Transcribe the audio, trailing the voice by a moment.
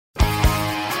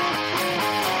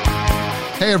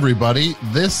Hey, everybody.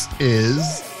 This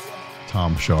is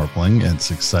Tom Sharpling, and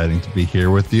it's exciting to be here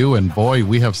with you. And boy,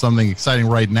 we have something exciting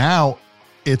right now.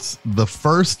 It's the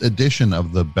first edition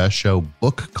of the Best Show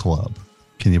Book Club.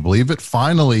 Can you believe it?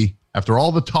 Finally, after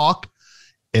all the talk,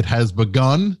 it has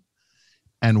begun.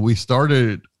 And we're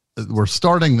starting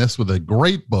this with a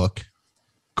great book.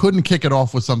 Couldn't kick it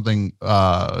off with something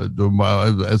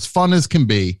as fun as can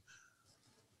be.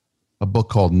 A book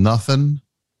called Nöthing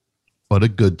But a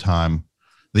Good Time.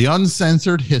 The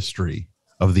Uncensored History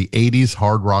of the 80s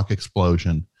Hard Rock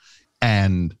Explosion.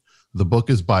 And the book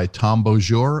is by Tom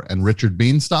Beaujour and Richard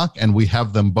Beanstalk, and we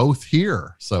have them both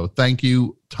here. So thank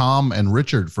you, Tom and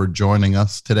Richard, for joining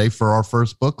us today for our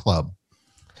first book club.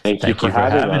 Thank you for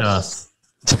having us.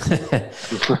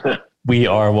 We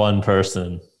are one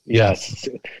person. Yes,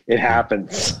 it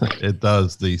happens. It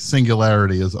does. The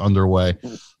singularity is underway.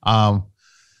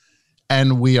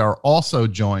 And we are also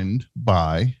joined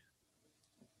by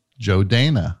Joe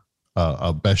Dana,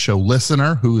 a Best Show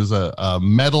listener who is a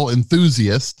metal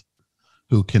enthusiast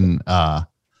who can represent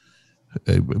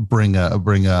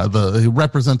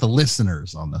the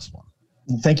listeners on this one.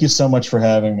 Thank you so much for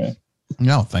having me.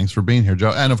 No, thanks for being here,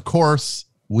 Joe. And of course,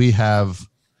 we have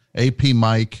AP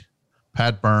Mike,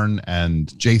 Pat Byrne,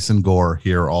 and Jason Gore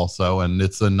here also, and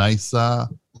it's a nice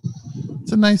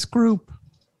group.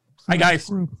 Hi,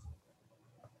 guys.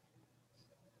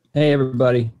 Hey,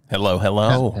 everybody. Hello.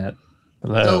 Pat.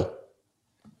 Hello.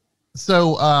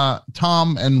 So,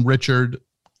 Tom and Richard,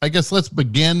 I guess let's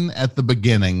begin at the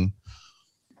beginning.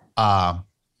 Where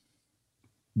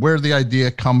the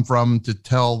idea come from to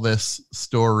tell this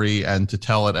story and to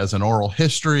tell it as an oral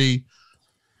history,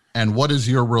 and what is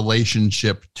your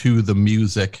relationship to the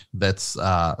music that's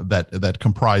that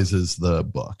comprises the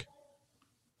book?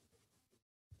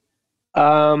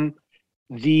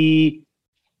 The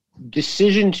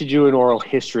decision to do an oral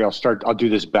history, I'll do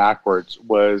this backwards,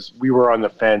 was we were on the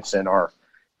fence and our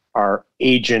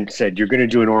agent said, "You're going to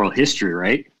do an oral history,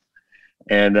 right?"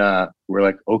 And we're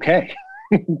like, okay,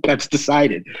 that's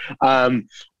decided.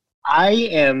 I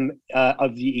am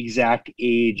of the exact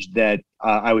age that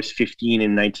I was 15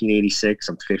 in 1986.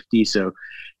 I'm 50. So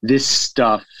this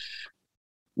stuff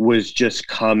was just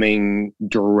coming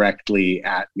directly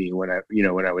at me when I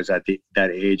was at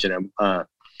that age, and I'm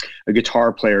a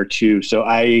guitar player too. So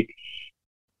I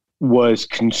was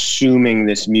consuming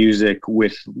this music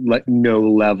with no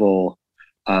level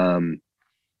of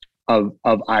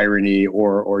irony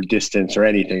or distance or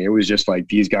anything. It was just like,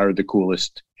 these guys are the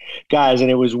coolest guys.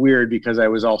 And it was weird because I had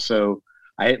a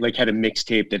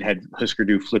mixtape that had Husker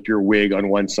Du Flip Your Wig on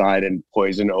one side and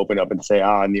Poison Open Up and Say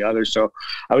Ah on the other. So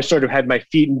I was sort of had my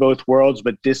feet in both worlds,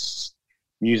 but this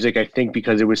music, I think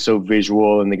because it was so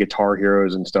visual and the Guitar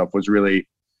Heroes and stuff, was really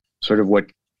sort of what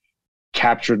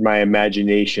captured my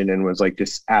imagination and was like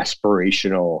this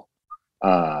aspirational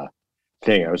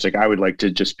thing. I was like, I would like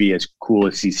to just be as cool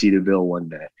as CC DeVille one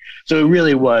day. So it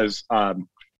really was the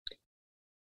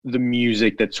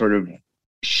music that sort of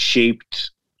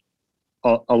shaped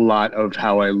a lot of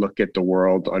how I look at the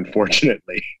world,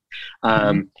 unfortunately.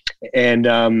 And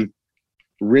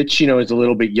Rich, is a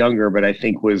little bit younger, but I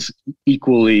think was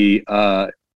equally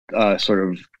sort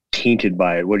of tainted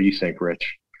by it. What do you think,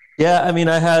 Rich? Yeah, I mean,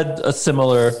 I had a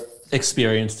similar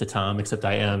experience to Tom, except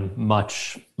I am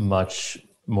much, much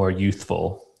more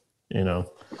youthful, in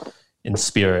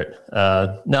spirit.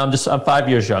 No, I'm 5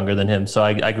 years younger than him, so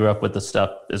I grew up with the stuff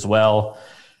as well.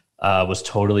 Was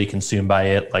totally consumed by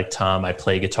it. Like Tom, I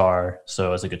play guitar,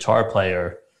 so as a guitar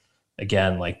player,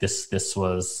 again, like this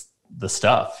was the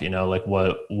stuff. Like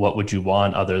what would you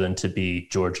want other than to be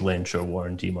George Lynch or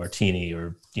Warren DeMartini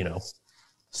or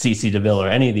CC DeVille or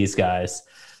any of these guys?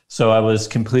 So I was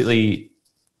completely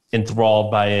enthralled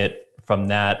by it from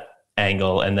that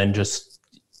angle, and then just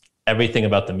everything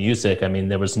about the music. I mean,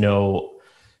 there was no,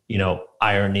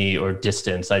 irony or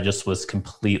distance. I just was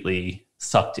completely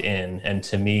sucked in. And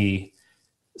to me,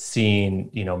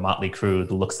 seeing, Motley Crue,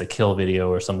 the Looks That Kill video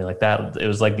or something like that, it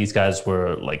was like these guys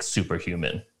were like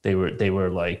superhuman. They were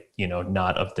like,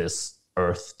 not of this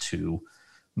earth to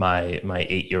my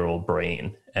 8-year-old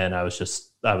brain. And I was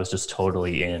just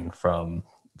totally in from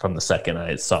the second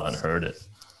I saw and heard it.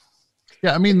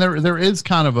 Yeah, I mean, there is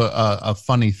kind of a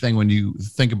funny thing when you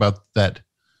think about that.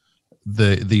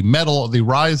 The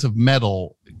rise of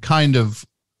metal kind of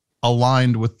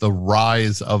aligned with the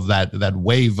rise of that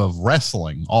wave of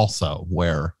wrestling also,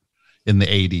 where in the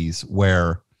 80s,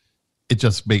 where it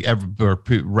just where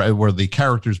the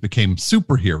characters became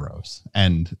superheroes,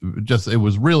 and it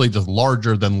was really just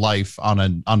larger than life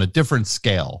on a different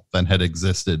scale than had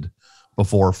existed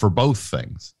before for both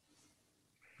things.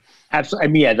 Absolutely. I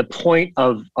mean, yeah, the point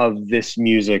of this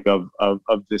music of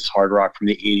this hard rock from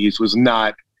the 80s was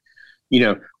not,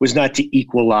 was not to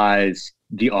equalize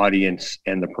the audience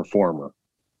and the performer.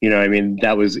 I mean,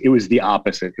 it was the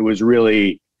opposite. It was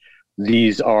really,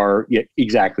 these are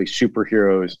exactly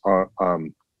superheroes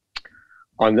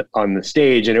on the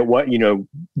stage, and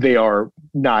they are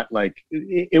not like,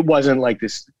 it wasn't like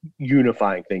this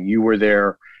unifying thing. You were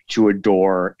there to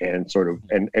adore and sort of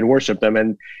and worship them,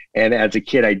 and as a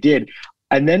kid I did.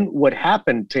 And then what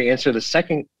happened, to answer the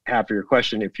second half of your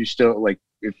question, if you still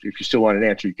want an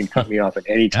answer, you can cut me off at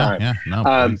any time.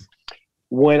 No,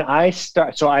 when I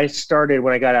started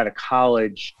when I got out of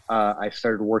college, I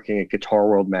started working at Guitar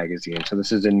World magazine. So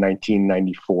this is in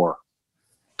 1994,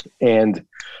 and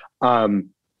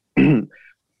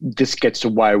this gets to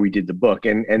why we did the book.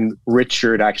 And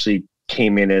Richard actually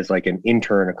came in as like an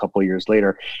intern a couple of years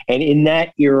later. And in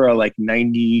that era, like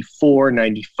 94,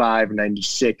 95,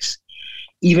 96,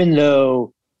 even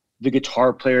though the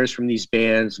guitar players from these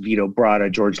bands, Vito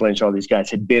Bratta, George Lynch, all these guys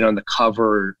had been on the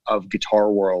cover of Guitar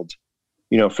World,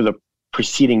 for the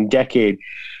preceding decade,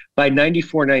 by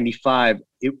 94, 95,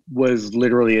 it was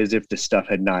literally as if this stuff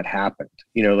had not happened.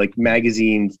 Like the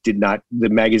magazine did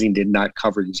not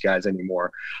cover these guys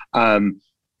anymore. And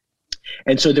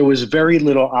so there was very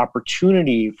little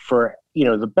opportunity for,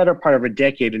 the better part of a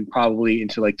decade and probably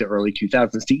into like the early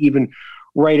 2000s to even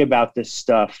write about this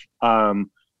stuff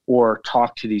or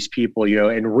talk to these people,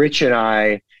 and Rich and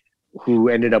I, who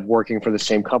ended up working for the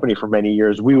same company for many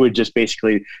years, we would just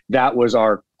basically, that was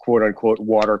our quote unquote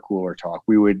water cooler talk.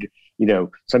 We would,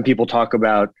 some people talk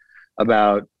about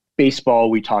baseball.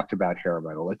 We talked about hair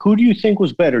metal. Like, who do you think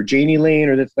was better, Janie Lane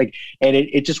or this? Like, and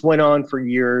it just went on for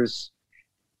years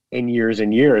and years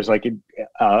and years, like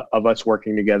of us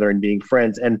working together and being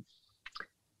friends. And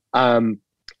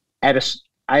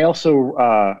I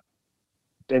also,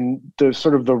 and the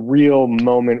sort of the real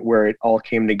moment where it all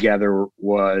came together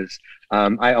was,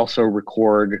 I also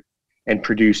record and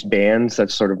produce bands.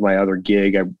 That's sort of my other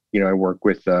gig. I work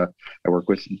with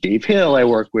Dave Hill. I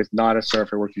work with Nada Surf.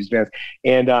 I work with these bands.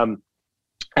 And I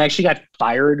actually got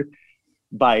fired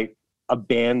by a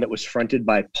band that was fronted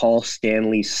by Paul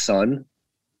Stanley's son.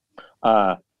 And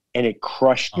it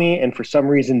crushed me. And for some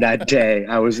reason that day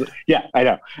I was, I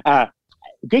know,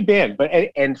 good band, but,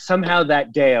 and somehow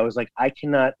that day I was like, I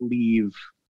cannot leave.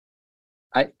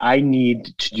 I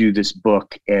need to do this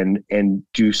book and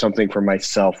do something for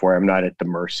myself where I'm not at the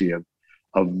mercy of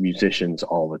musicians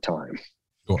all the time.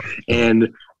 Sure. And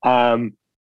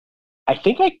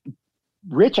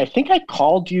Rich, I think I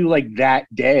called you like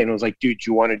that day and I was like, dude,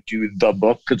 you want to do the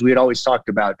book? Because we had always talked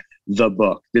about the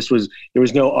book. There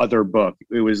was no other book.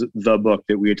 It was the book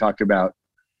that we had talked about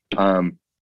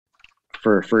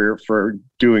for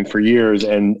doing for years.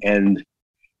 And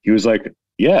he was like,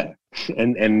 yeah.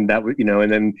 And that was,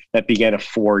 and then that began a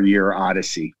 4-year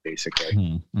odyssey,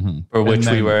 basically. Mm-hmm. For which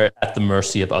we were at the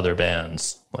mercy of other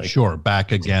bands. Like, sure,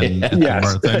 back again.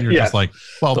 Yes. Then you're just like,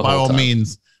 well, by all time.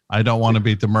 means, I don't want to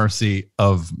be at the mercy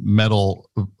of metal,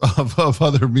 of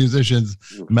other musicians,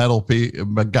 metal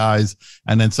guys.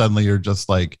 And then suddenly you're just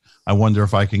like, I wonder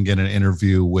if I can get an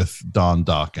interview with Don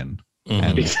Dokken. Mm-hmm.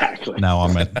 And exactly. now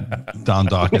I'm at Don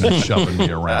Dokken is shoving me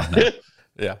around now.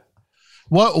 Yeah.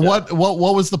 What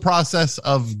was the process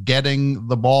of getting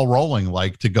the ball rolling?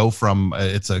 Like, to go from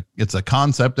it's a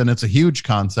concept and it's a huge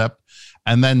concept,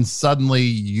 and then suddenly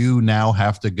you now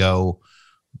have to go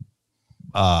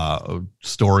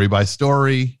story by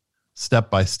story, step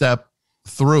by step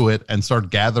through it, and start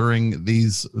gathering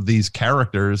these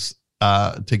characters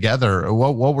together.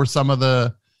 What were some of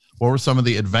the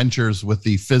adventures with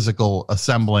the physical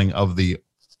assembling of the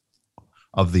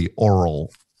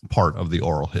oral part of the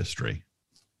oral history?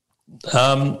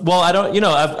 Well, I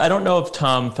don't know if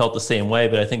Tom felt the same way,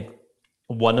 but I think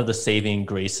one of the saving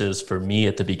graces for me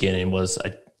at the beginning was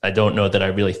I don't know that I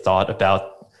really thought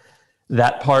about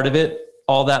that part of it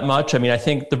all that much. I mean, I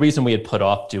think the reason we had put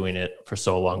off doing it for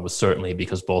so long was certainly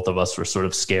because both of us were sort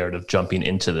of scared of jumping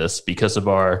into this because of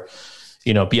our,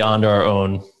 beyond our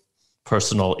own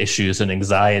personal issues and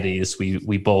anxieties,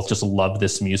 we both just loved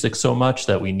this music so much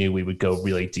that we knew we would go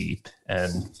really deep,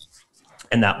 and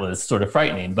that was sort of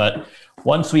frightening. But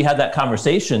once we had that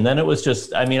conversation, then it was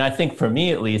just, I think for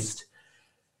me at least,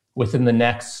 within the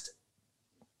next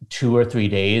 2 or 3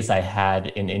 days, I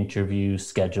had an interview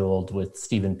scheduled with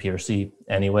Stephen Pearcy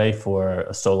anyway for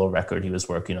a solo record he was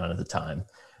working on at the time.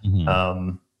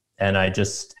 Mm-hmm. And I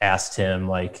just asked him,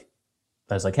 I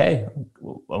was like, hey,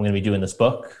 I'm going to be doing this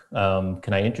book.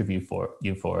 Can I interview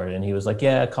you for it? And he was like,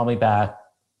 yeah, call me back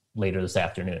later this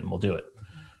afternoon. We'll do it.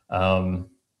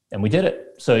 And we did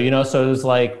it. So, so it was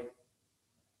like,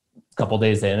 couple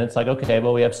days in, it's like, okay,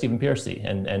 well, we have Stephen Piercy,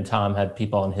 and Tom had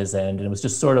people on his end. And it was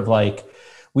just sort of like,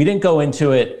 we didn't go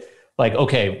into it like,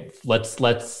 okay,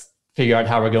 let's figure out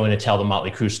how we're going to tell the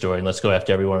Motley Crue story, and let's go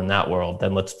after everyone in that world.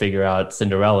 Then let's figure out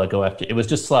Cinderella, go after. It was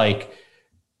just like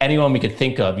anyone we could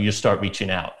think of, you just start reaching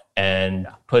out and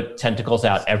put tentacles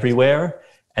out everywhere,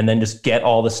 and then just get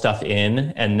all the stuff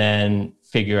in, and then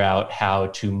figure out how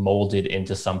to mold it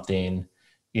into something,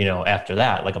 after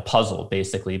that, like a puzzle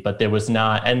basically. But there was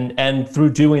not, and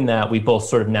through doing that, we both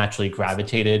sort of naturally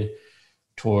gravitated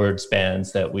towards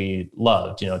bands that we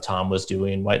loved. Tom was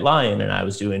doing White Lion and I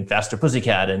was doing Faster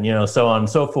Pussycat, and, so on and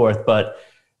so forth. But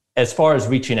as far as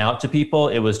reaching out to people,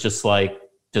 it was just like,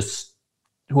 just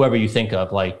whoever you think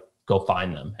of, like, go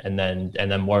find them, and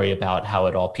then worry about how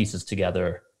it all pieces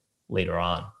together later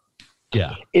on.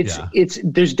 Yeah.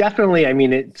 There's definitely,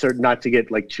 it's sort of, not to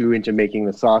get like too into making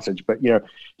the sausage, but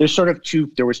there's sort of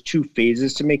there was two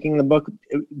phases to making the book.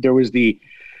 There was the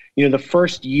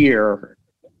first year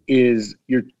is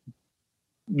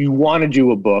you want to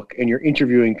do a book and you're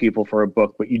interviewing people for a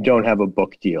book, but you don't have a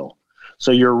book deal.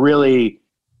 So you're really,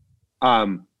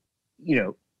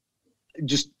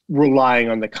 just relying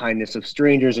on the kindness of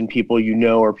strangers and people,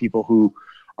 or people who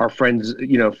are friends,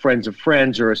 friends of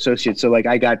friends or associates. So like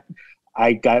I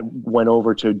went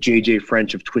over to JJ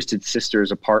French of Twisted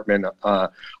Sister's apartment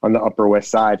on the Upper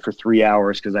West Side for 3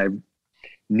 hours because I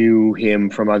knew him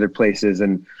from other places.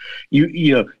 And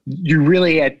you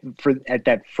really at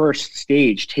that first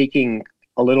stage taking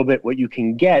a little bit what you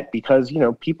can get, because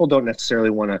people don't necessarily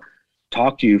want to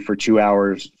talk to you for 2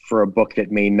 hours for a book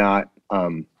that may not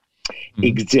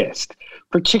exist.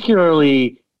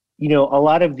 Particularly, a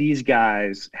lot of these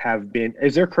guys have been,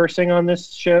 is there cursing on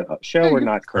this show or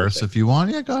not cursing? Curse if you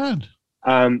want. Yeah, go ahead.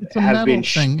 Have been,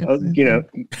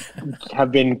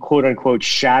 have been quote unquote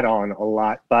shat on a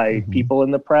lot by people in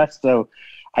the press. So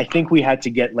I think we had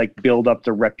to build up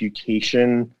the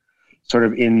reputation sort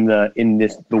of in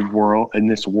this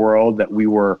world that we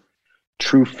were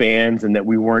true fans, and that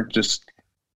we weren't just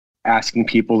asking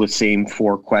people the same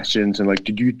 4 questions and like,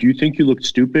 do you think you looked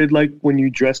stupid like when you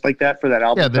dressed like that for that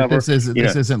album cover? This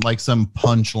isn't like some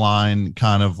punchline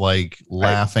kind of like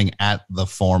laughing at the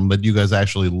form, but you guys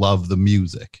actually love the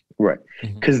music, right?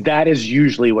 Because that is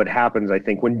usually what happens, I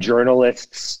think, when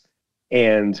journalists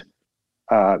and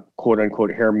quote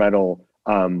unquote hair metal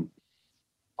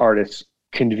artists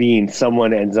convene.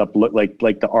 Someone ends up look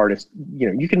like the artist.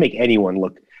 You can make anyone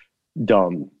look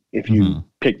dumb if you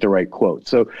pick the right quote.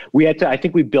 So I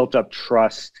think we built up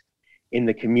trust in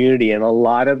the community, and a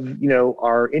lot of,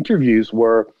 our interviews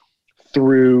were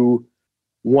through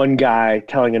one guy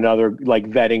telling another, like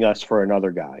vetting us for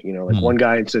another guy, one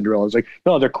guy in Cinderella was like,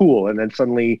 no, they're cool. And then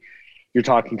suddenly you're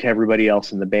talking to everybody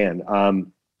else in the band.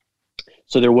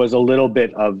 So there was a little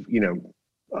bit of,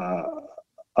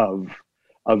 of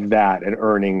that and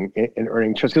earning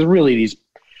trust. Cause really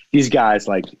these guys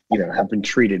have been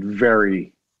treated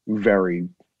very, very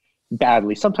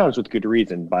badly, sometimes with good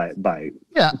reason by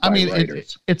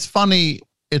writers. It's funny.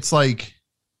 It's like,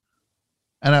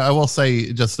 and I will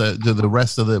say just to the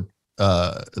rest of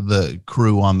the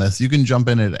crew on this, you can jump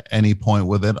in at any point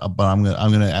with it, but I'm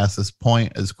gonna ask this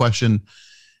question.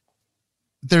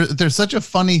 There's such a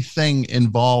funny thing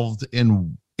involved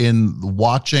in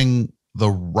watching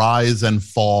the rise and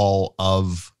fall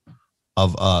of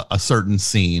a certain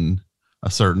scene, a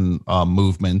certain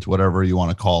movement, whatever you want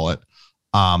to call it.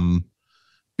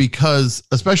 Because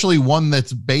especially one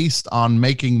that's based on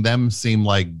making them seem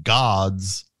like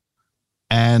gods.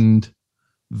 And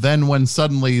then when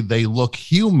suddenly they look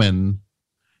human,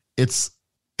 it's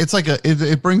like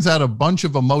it brings out a bunch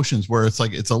of emotions where it's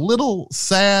like, it's a little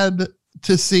sad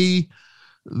to see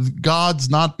gods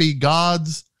not be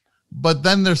gods, but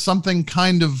then there's something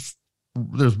kind of,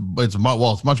 it's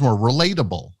much more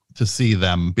relatable to see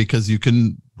them, because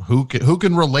who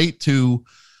can relate to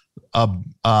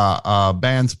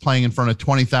bands playing in front of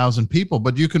 20,000 people,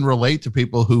 but you can relate to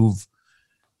people who've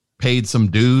paid some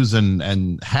dues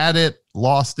and had it,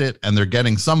 lost it, and they're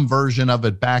getting some version of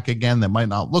it back again that might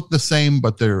not look the same,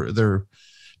 but they're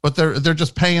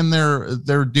just paying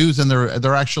their dues, and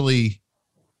they're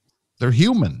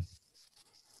human.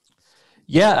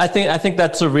 Yeah, I think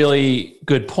that's a really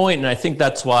good point. And I think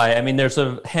that's why, there's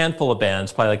a handful of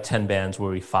bands, probably like 10 bands,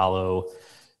 where we follow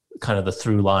kind of the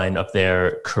through line of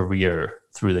their career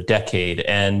through the decade.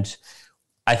 And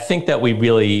I think that we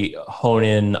really hone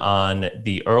in on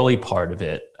the early part of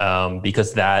it,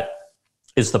 because that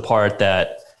is the part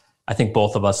that I think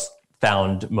both of us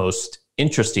found most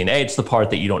interesting. It's the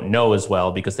part that you don't know as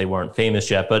well because they weren't famous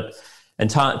yet. And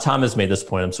Tom has made this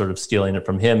point, I'm sort of stealing it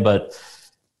from him, but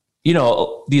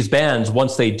these bands,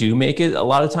 once they do make it, a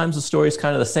lot of times the story is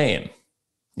kind of the same,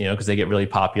 because they get really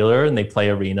popular and they play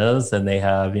arenas and they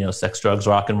have, sex, drugs,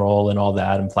 rock and roll and all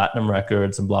that and platinum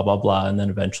records and blah, blah, blah. And then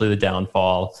eventually the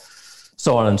downfall,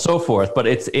 so on and so forth. But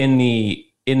it's in the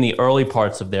early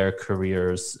parts of their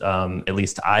careers, at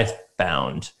least I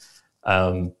found,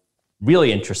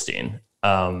 really interesting.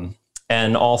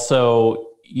 And also,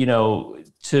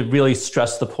 to really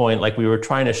stress the point, like we were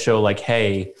trying to show, like,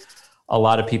 hey, a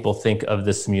lot of people think of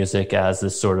this music as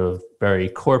this sort of very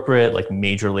corporate, like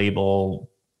major label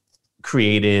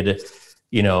created,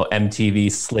 MTV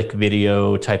slick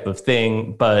video type of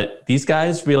thing. But these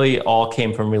guys really all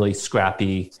came from really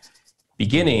scrappy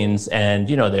beginnings, and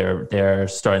they're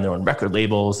starting their own record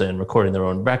labels and recording their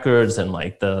own records, and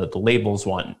like the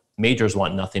majors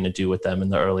want nothing to do with them in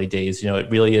the early days. It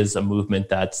really is a movement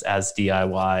that's as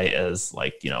DIY as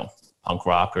like, punk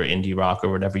rock or indie rock or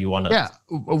whatever you want to say.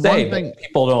 One thing,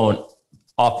 people don't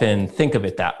often think of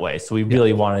it that way. So we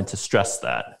really wanted to stress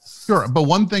that. Sure. But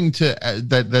one thing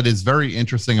that is very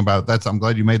interesting about that, so I'm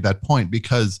glad you made that point,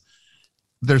 because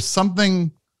there's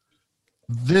something,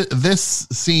 this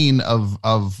scene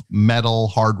of metal,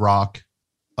 hard rock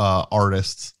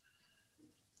artists,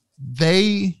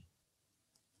 they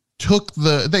took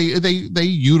they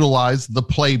utilized the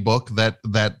playbook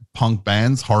that punk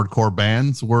bands, hardcore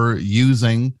bands were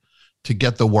using to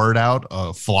get the word out,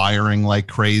 flyering like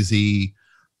crazy,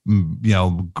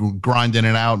 grinding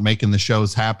it out, making the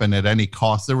shows happen at any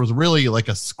cost. There was really like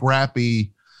a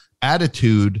scrappy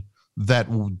attitude that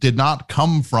did not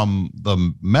come from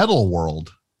the metal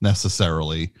world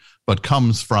necessarily, but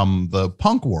comes from the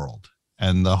punk world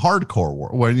and the hardcore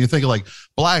world. When you think of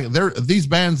like these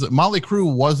bands, Motley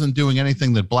Crue wasn't doing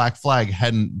anything that Black Flag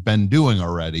hadn't been doing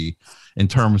already in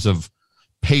terms of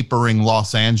papering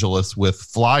Los Angeles with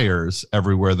flyers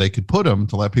everywhere they could put them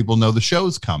to let people know the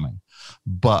show's coming.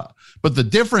 But the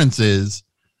difference is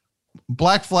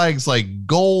Black Flag's like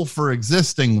goal for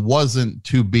existing wasn't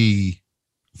to be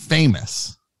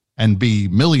famous and be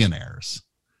millionaires.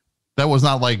 That was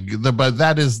not like but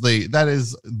that is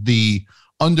the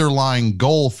underlying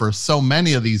goal for so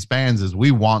many of these bands is we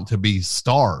want to be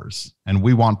stars and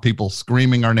we want people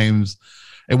screaming our names.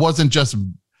 It wasn't just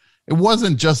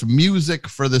music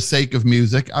for the sake of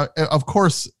music. Of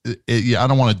course, I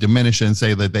don't want to diminish it and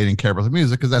say that they didn't care about the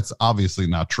music, because that's obviously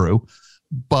not true,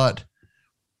 but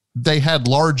they had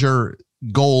larger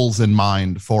goals in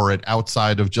mind for it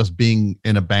outside of just being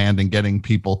in a band and getting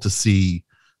people to see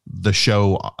the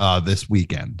show this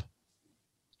weekend.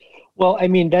 Well, I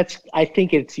mean, I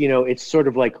think it's, it's sort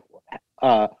of like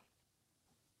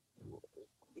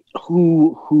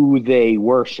who they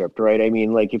worshipped, right? I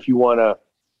mean, like if you want to,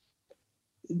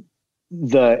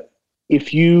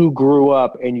 if you grew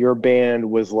up and your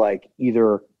band was like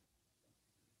either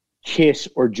Kiss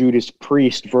or Judas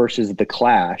Priest versus The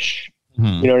Clash,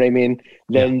 you know what I mean?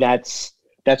 Then that's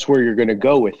where you're going to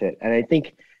go with it. And I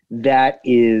think that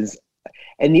is.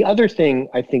 And the other thing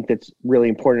I think that's really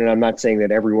important, and I'm not saying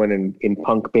that everyone in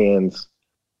punk bands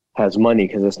has money,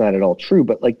 because that's not at all true,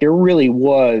 but like there really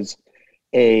was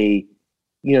and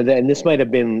this might have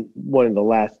been one of the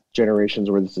last generations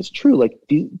where this is true. Like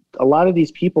a lot of these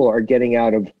people are getting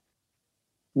out of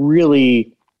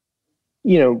really,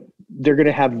 they're going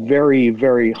to have very,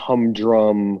 very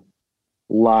humdrum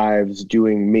lives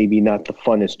doing maybe not the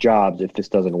funnest jobs if this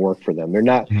doesn't work for them. They're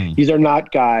not, these are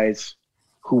not guys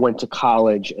who went to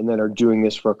college and then are doing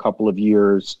this for a couple of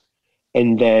years,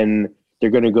 and then they're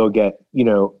going to go get,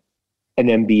 an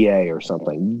MBA or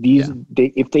something.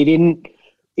 If they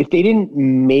didn't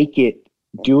make it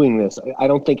doing this, I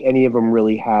don't think any of them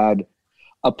really had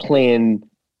a plan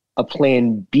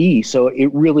B. So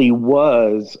it really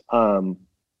was like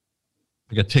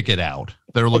a ticket out.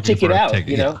 They're looking for a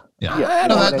ticket.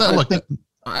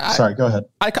 Sorry, go ahead.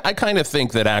 I kind of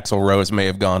think that Axl Rose may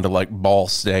have gone to like Ball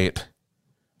State.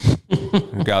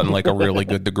 Gotten like a really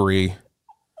good degree,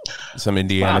 some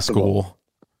Indiana school.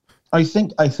 I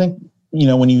think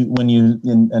when you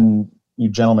and you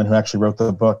gentlemen who actually wrote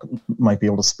the book might be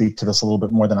able to speak to this a little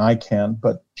bit more than I can,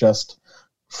 but just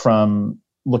from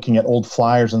looking at old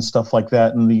flyers and stuff like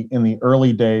that in the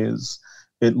early days,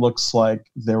 it looks like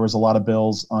there was a lot of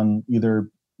bills on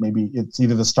maybe it's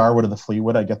either the Starwood or the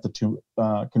Fleetwood. I get the two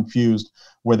confused,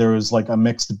 where there was like a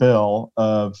mixed bill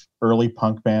of early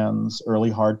punk bands, early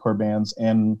hardcore bands,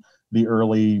 and the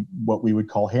early, what we would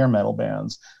call hair metal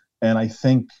bands. And I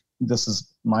think this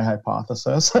is my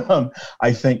hypothesis.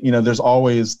 I think, there's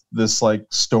always this like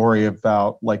story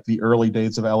about like the early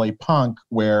days of LA punk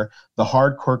where the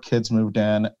hardcore kids moved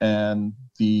in and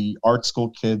the art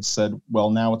school kids said, well,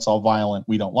 now it's all violent.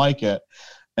 We don't like it.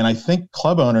 And I think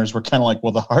club owners were kind of like,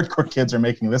 well, the hardcore kids are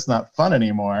making this not fun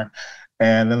anymore.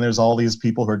 And then there's all these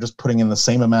people who are just putting in the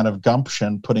same amount of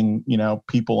gumption, putting,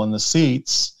 people in the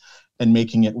seats and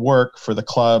making it work for the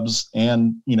clubs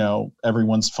and,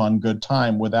 everyone's fun, good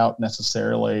time without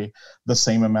necessarily the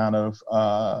same amount of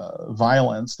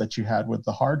violence that you had with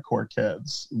the hardcore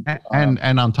kids.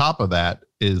 And on top of that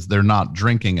is they're not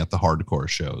drinking at the hardcore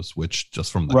shows, which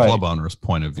just from the club owner's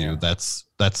point of view, that's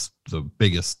the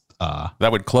biggest.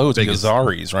 That would close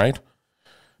Gazzari's, right?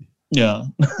 Yeah.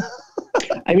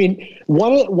 I mean,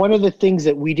 one of the things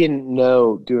that we didn't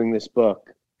know doing this book,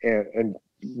 and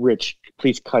Rich,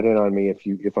 please cut in on me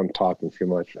if I'm talking too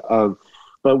much.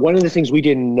 But one of the things we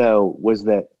didn't know was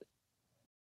that.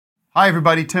 Hi,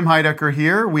 everybody. Tim Heidecker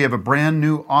here. We have a brand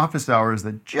new Office Hours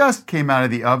that just came out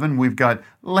of the oven. We've got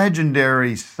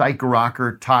legendary psych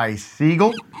rocker Ty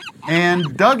Siegel,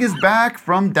 and Doug is back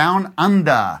from down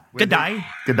under. G'day.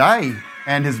 G'day.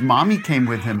 And his mommy came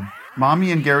with him.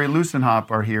 Mommy and Gary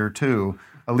Lucenhop are here too.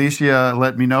 Alicia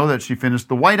let me know that she finished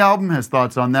the White Album, has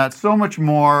thoughts on that, so much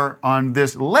more on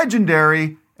this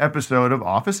legendary episode of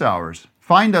Office Hours.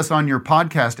 Find us on your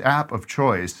podcast app of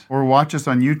choice or watch us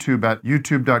on YouTube at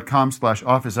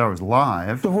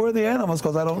youtube.com/officeHoursLive. So who are the animals?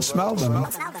 Because I don't smell them.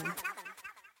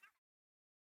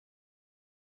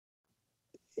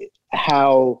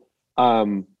 How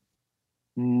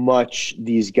much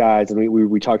these guys, I mean,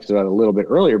 we talked about it a little bit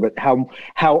earlier, but how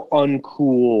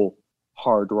uncool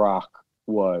hard rock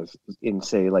was in,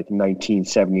 say, like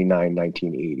 1979,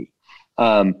 1980.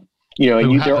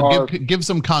 Give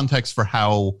some context for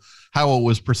how it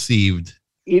was perceived.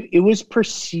 It was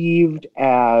perceived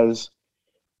as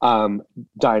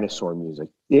dinosaur music.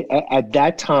 At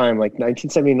that time, like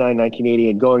 1979, 1980,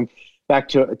 and going back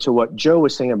to what Joe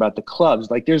was saying about the clubs,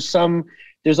 like there's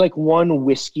like one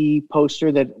whiskey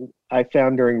poster that I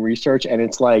found during research, and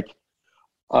it's like,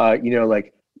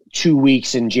 like 2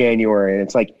 weeks in January, and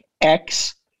it's like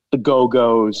X, the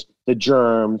Go-Go's, the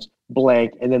Germs,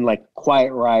 blank, and then like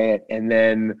Quiet Riot, and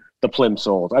then the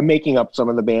Plimsolls. I'm making up some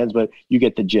of the bands, but you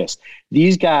get the gist.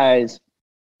 These guys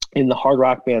in the hard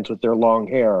rock bands with their long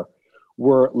hair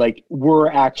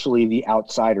were actually the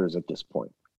outsiders at this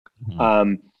point.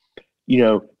 Mm-hmm.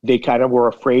 They kind of were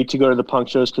afraid to go to the punk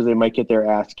shows because they might get their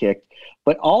ass kicked,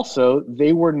 but also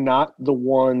they were not the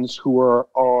ones who were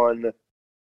on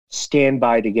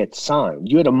standby to get signed.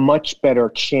 You had a much better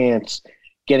chance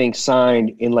getting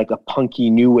signed in like a punky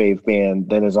new wave band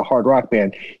than as a hard rock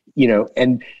band,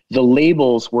 and the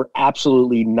labels were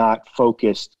absolutely not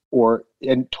focused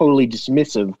and totally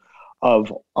dismissive of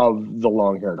the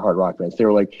long-haired hard rock bands. They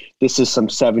were like, this is some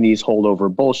 70s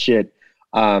holdover bullshit.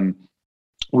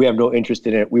 We have no interest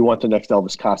in it. We want the next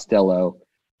Elvis Costello.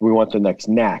 We want the next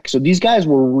Knack. So these guys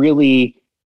were really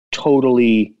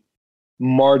totally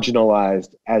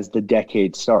marginalized as the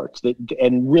decade starts,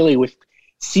 and really with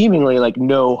seemingly like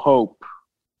no hope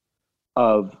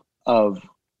of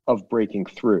breaking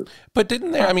through. But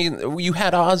didn't there? I mean, you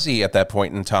had Ozzy at that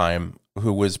point in time,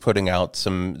 who was putting out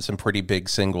some pretty big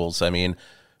singles. I mean,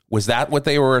 was that what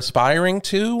they were aspiring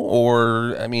to,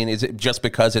 or I mean, is it just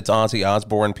because it's Ozzy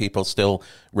Osbourne, people still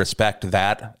respect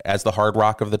that as the hard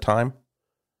rock of the time?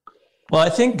 Well, I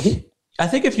think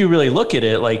if you really look at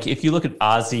it, like if you look at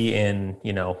Ozzy in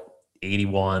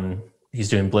 81, he's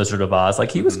doing Blizzard of Oz.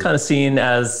 Like he was kind of seen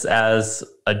as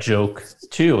a joke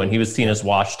too, and he was seen as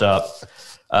washed up.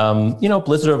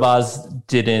 Blizzard of Oz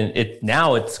didn't.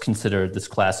 Now it's considered this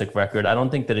classic record. I don't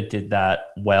think that it did that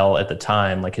well at the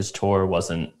time. Like his tour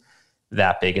wasn't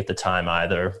that big at the time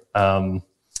either.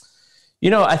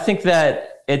 I think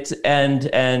that it's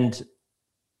and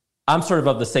I'm sort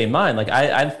of the same mind. Like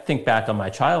I think back on my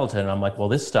childhood and I'm like, well,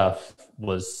 this stuff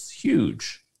was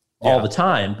huge all the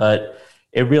time. But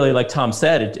it really, like Tom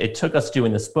said, it took us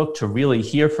doing this book to really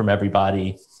hear from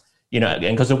everybody, and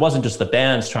because it wasn't just the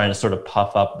bands trying to sort of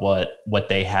puff up what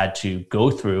they had to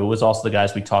go through. It was also the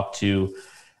guys we talked to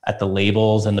at the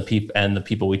labels and the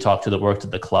people we talked to that worked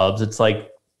at the clubs. It's like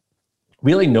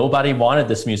really nobody wanted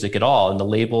this music at all. And the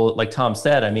label, like Tom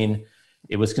said, I mean,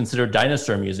 it was considered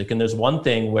dinosaur music. And there's one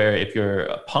thing where if you're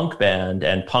a punk band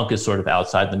and punk is sort of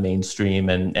outside the mainstream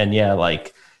and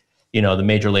the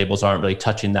major labels aren't really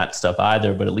touching that stuff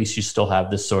either, but at least you still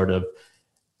have this sort of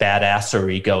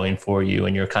badassery going for you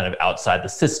and you're kind of outside the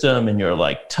system and you're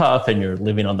like tough and you're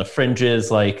living on the fringes.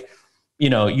 Like,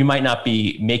 you might not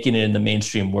be making it in the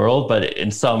mainstream world, but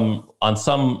on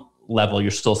some level, you're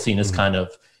still seen as kind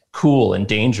of cool and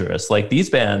dangerous. Like these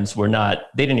bands they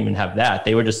didn't even have that.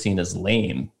 They were just seen as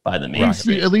lame by the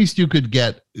mainstream. At least you could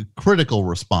get critical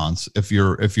response if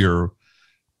you're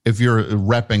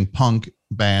repping punk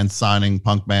bands, signing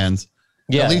punk bands.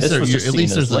 Yeah, at least this was just seen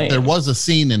as lame. there was a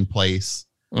scene in place,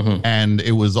 Mhm. and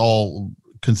it was all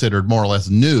considered more or less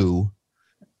new,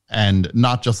 and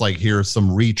not just like here's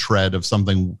some retread of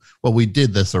something. Well, we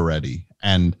did this already,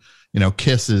 and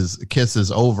Kiss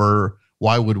is over.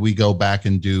 Why would we go back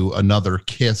and do another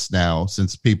Kiss now,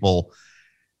 since people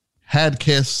had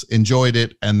Kiss, enjoyed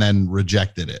it, and then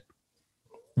rejected it?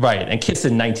 Right. And Kiss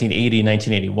in 1980,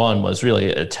 1981 was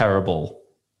really a terrible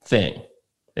thing.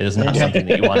 It is not something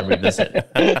that you want to revisit.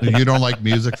 You don't like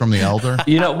music from the Elder?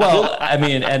 Well, I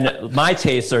mean, and my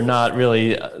tastes are not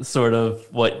really sort of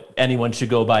what anyone should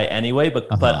go by anyway, but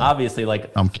obviously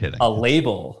like I'm kidding. A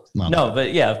label. No,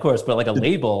 but yeah, of course. But like a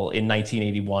label in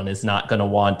 1981 is not going to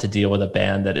want to deal with a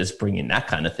band that is bringing that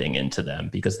kind of thing into them,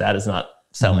 because that is not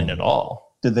selling at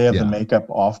all. Did they have the makeup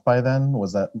off by then?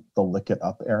 Was that the Lick It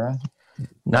Up era?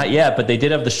 Not yet, but they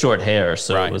did have the short hair,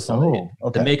 so it was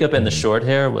the makeup and the short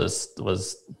hair was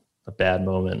a bad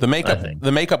moment.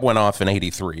 The makeup went off in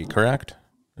 '83, correct?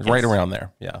 Yes. Right around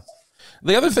there, yeah.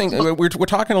 The other thing, we're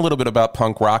talking a little bit about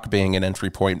punk rock being an entry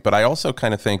point, but I also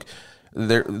kind of think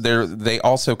they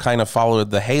also kind of followed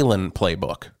the Halen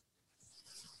playbook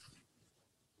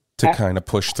to kind of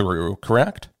push through,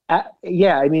 correct?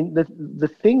 Yeah, I mean the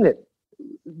thing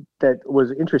that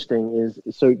was interesting is,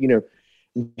 so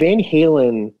Van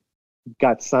Halen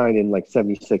got signed in like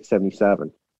 76,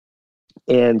 77.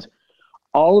 And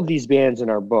all of these bands in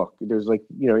our book, there's like,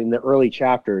 in the early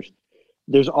chapters,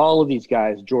 there's all of these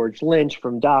guys, George Lynch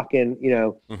from Dokken,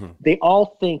 they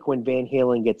all think when Van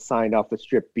Halen gets signed off the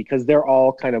strip, because they're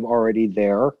all kind of already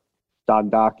there, Don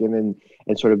Dokken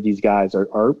and sort of these guys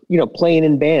are playing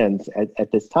in bands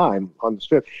at this time on the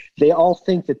strip. They all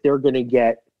think that they're going to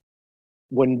get,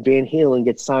 when Van Halen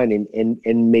gets signed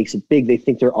and makes it big, they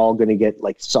think they're all going to get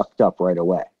like sucked up right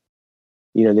away.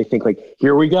 They think like,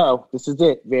 here we go. This is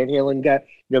it. Van Halen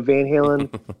Van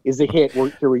Halen is a hit.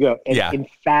 Here we go. And in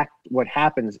fact, what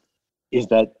happens is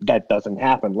that doesn't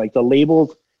happen. Like the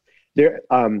labels,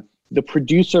 the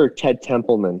producer, Ted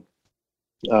Templeman,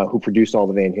 who produced all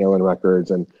the Van Halen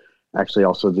records and actually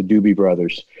also the Doobie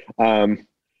Brothers,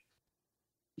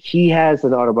 he has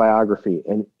an autobiography,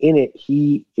 and in it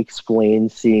he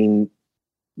explains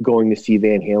going to see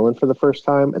Van Halen for the first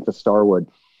time at the Starwood,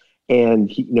 and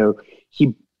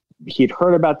he had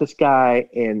heard about this guy,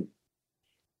 and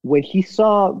when he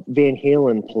saw Van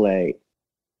Halen play,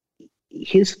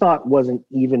 his thought wasn't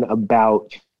even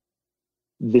about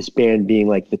this band being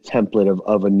like the template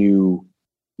of a new,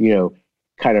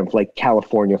 kind of like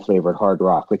California flavored hard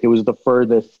rock. Like it was the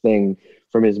furthest thing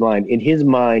from his mind. In his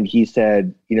mind, he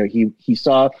said, he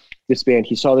saw this band,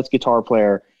 he saw this guitar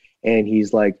player, and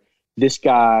he's like, this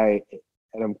guy,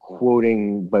 and I'm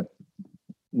quoting, but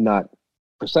not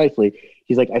precisely,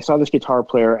 he's like, I saw this guitar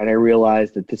player and I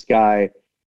realized that this guy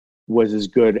was as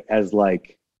good as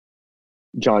like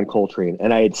John Coltrane,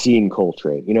 and I had seen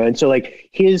Coltrane, and so like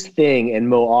his thing and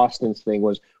Mo Austin's thing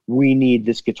was, we need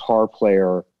this guitar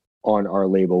player on our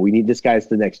label. We need this guy's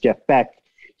the next Jeff Beck.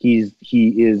 He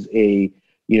is a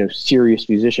serious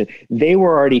musician. They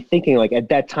were already thinking, like at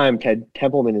that time, Ted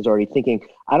Templeman is already thinking,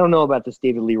 I don't know about this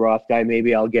David Lee Roth guy.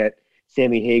 Maybe I'll get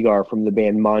Sammy Hagar from the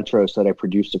band Montrose that I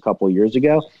produced a couple of years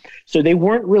ago. So they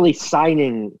weren't really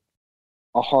signing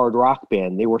a hard rock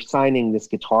band. They were signing this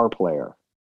guitar player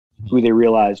who they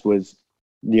realized was,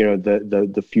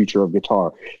 the future of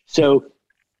guitar. So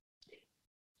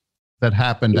that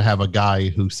happened to have a guy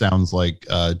who sounds like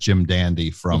Jim Dandy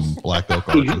from Black Oak,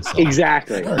 Arkansas.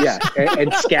 Exactly. Yeah.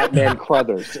 And Scatman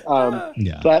Crothers.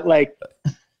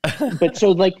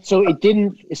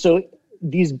 So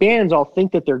these bands all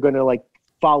think that they're going to like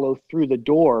follow through the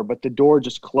door, but the door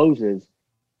just closes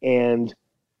and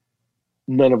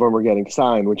none of them are getting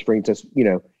signed, which brings us,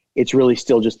 it's really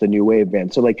still just the new wave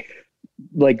band. So like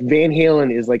Van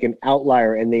Halen is like an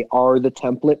outlier, and they are the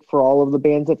template for all of the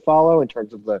bands that follow in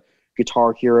terms of the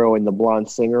guitar hero and the blonde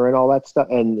singer and all that stuff.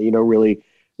 And, really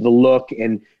the look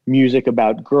and music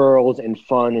about girls and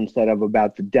fun instead of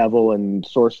about the devil and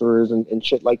sorcerers and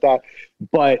shit like that.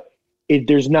 But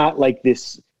there's not like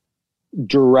this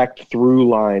direct through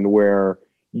line where,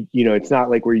 it's not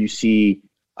like where you see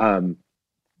Guns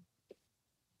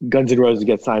N' Roses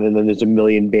get signed and then there's a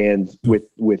million bands with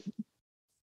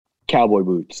cowboy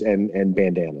boots and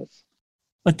bandanas.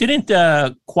 But didn't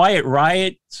Quiet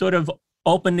Riot sort of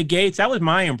open the gates? That was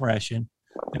my impression.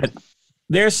 That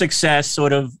their success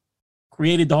sort of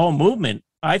created the whole movement,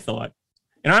 I thought.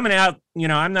 And I'm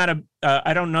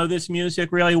I don't know this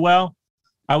music really well.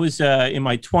 I was in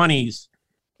my 20s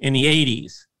in the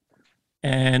 80s.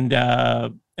 And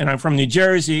I'm from New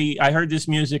Jersey. I heard this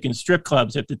music in strip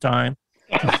clubs at the time.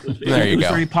 It was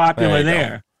very popular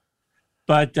there.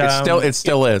 But it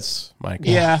still is, Mike.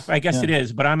 Yeah, I guess it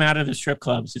is. But I'm out of the strip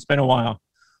clubs. It's been a while.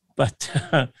 But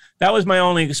that was my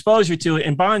only exposure to it.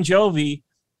 And Bon Jovi,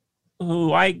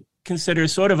 who I consider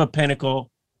sort of a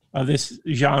pinnacle of this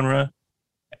genre,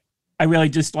 I really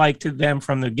disliked them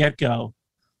from the get-go.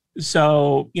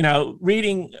 So,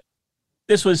 reading,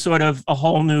 this was sort of a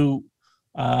whole new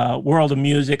world of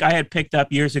music. I had picked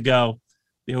up years ago,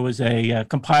 there was a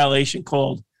compilation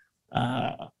called,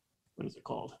 what is it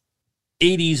called?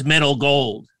 80s Metal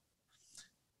Gold.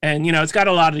 And, it's got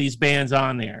a lot of these bands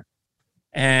on there.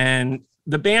 And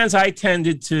the bands I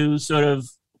tended to sort of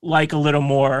like a little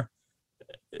more,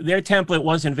 their template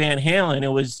wasn't Van Halen. It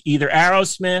was either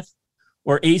Aerosmith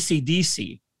or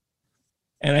AC/DC.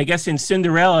 And I guess in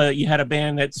Cinderella, you had a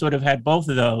band that sort of had both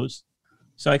of those.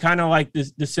 So I kind of like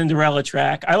the Cinderella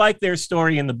track. I like their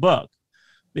story in the book.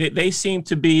 They seem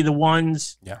to be the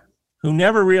ones who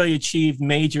never really achieved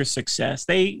major success.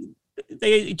 They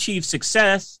achieved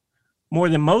success more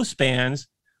than most bands,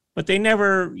 but they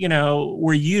never,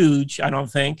 were huge, I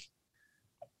don't think.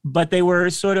 But they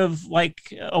were sort of like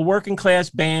a working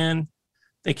class band.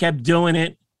 They kept doing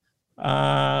it.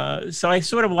 So I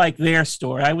sort of like their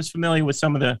story. I was familiar with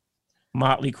some of the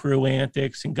Motley Crue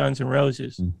antics and Guns N'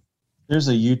 Roses. There's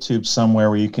a YouTube somewhere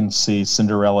where you can see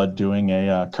Cinderella doing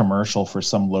a commercial for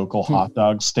some local hot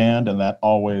dog stand, and that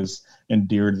always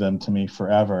endeared them to me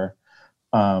forever.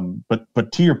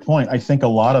 But to your point, I think a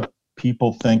lot of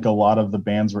people think a lot of the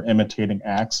bands were imitating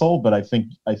Axl, but I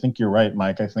think you're right,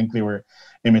 Mike. I think they were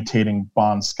imitating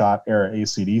Bon Scott era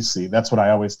AC/DC. That's what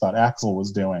I always thought Axl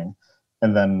was doing.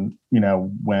 And then,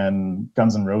 when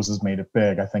Guns N' Roses made it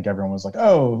big, I think everyone was like,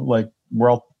 oh, like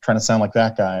we're all trying to sound like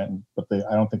that guy. But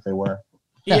I don't think they were.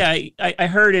 Yeah, I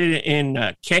heard it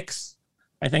in Kicks.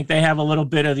 I think they have a little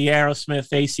bit of the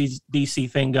Aerosmith AC/DC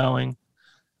thing going.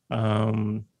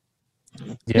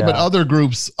 Yeah, but other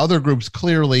groups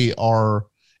clearly are.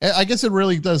 I guess it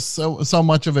really does. So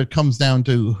much of it comes down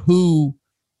to who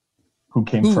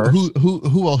came first,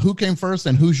 who came first,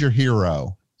 and who's your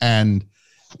hero. And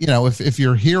if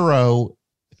your hero,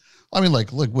 I mean,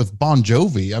 like with Bon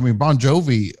Jovi. I mean, Bon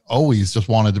Jovi always just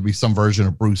wanted to be some version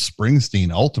of Bruce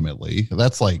Springsteen. Ultimately,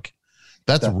 that's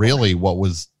really what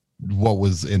was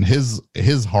in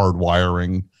his hard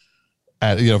wiring.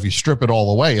 If you strip it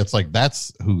all away, it's like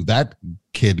that's who that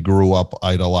kid grew up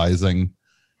idolizing.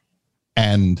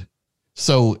 And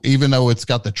so even though it's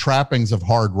got the trappings of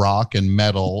hard rock and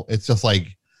metal, it's just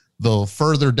like the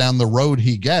further down the road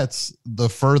he gets, the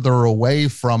further away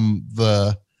from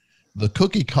the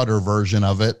cookie cutter version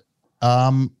of it.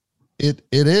 It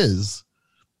is.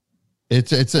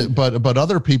 But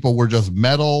other people were just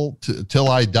metal till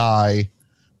I die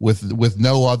with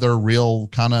no other real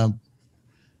kind of.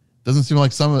 Doesn't seem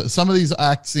like some of these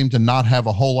acts seem to not have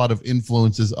a whole lot of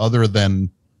influences other than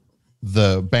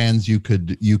the bands you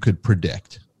could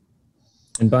predict.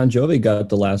 And Bon Jovi got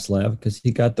the last laugh because he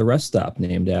got the rest stop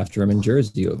named after him in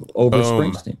Jersey over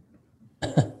Springsteen.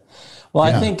 Well,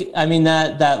 I think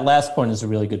that last point is a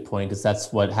really good point because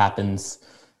that's what happens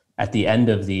at the end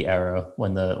of the era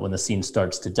when the scene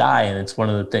starts to die, and it's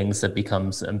one of the things that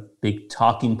becomes a big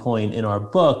talking point in our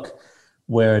book.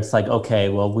 Where it's like, okay,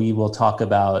 well, we will talk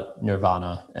about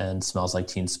Nirvana and Smells Like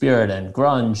Teen Spirit and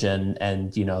grunge, and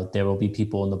there will be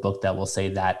people in the book that will say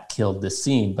that killed this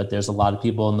scene, but there's a lot of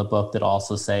people in the book that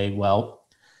also say, well,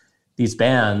 these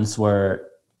bands were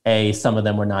A, some of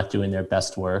them were not doing their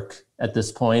best work at this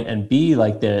point, and B,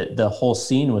 like the whole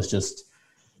scene was just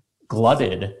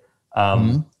glutted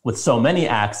with so many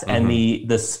acts, and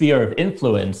the sphere of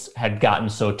influence had gotten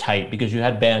so tight because you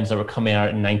had bands that were coming out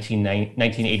in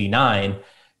 1989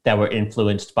 that were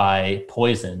influenced by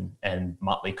Poison and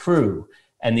Motley Crue,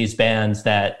 and these bands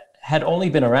that had only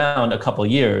been around a couple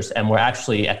of years and were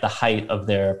actually at the height of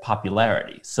their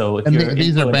popularity. So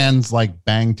these are bands like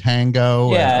Bang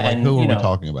Tango. And who are we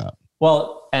talking about?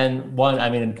 Well, and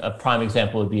a prime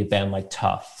example would be a band like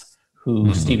Tough,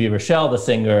 who Stevie Rochelle, the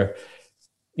singer,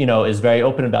 is very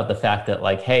open about the fact that,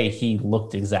 like, hey, he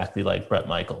looked exactly like Bret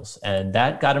Michaels. And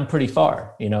that got him pretty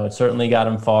far. It certainly got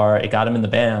him far. It got him in the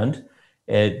band.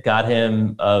 It got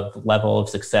him a level of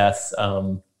success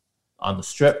on the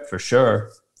Strip for sure.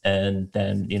 And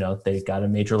then, they got a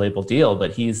major label deal.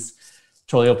 But he's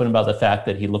totally open about the fact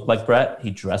that he looked like Bret. He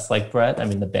dressed like Bret. I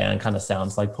mean, the band kind of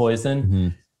sounds like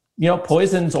Poison.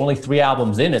 Poison's only 3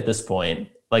 albums in at this point.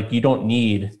 Like, you don't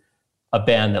need a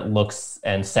band that looks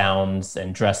and sounds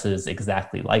and dresses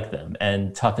exactly like them.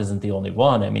 And Tough isn't the only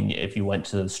one. I mean, if you went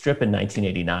to the Strip in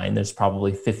 1989, there's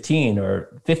probably 15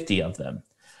 or 50 of them.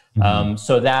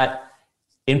 So that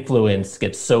influence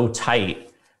gets so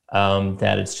tight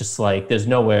that it's just like there's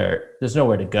nowhere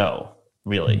to go.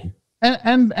 really.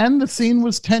 And the scene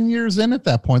was 10 years in at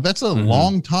that point. That's a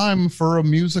long time for a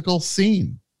musical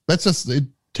scene. That's just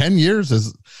 10 years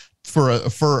is for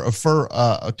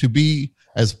to be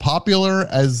as popular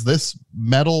as this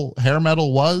hair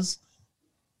metal was.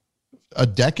 A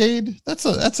decade. That's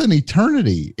an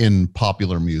eternity in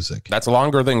popular music. That's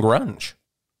longer than grunge.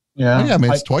 Yeah. Oh, yeah, I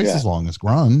mean, it's twice as long as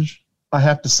grunge. I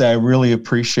have to say, I really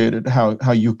appreciated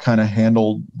how you kind of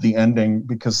handled the ending,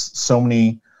 because so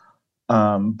many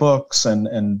books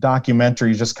and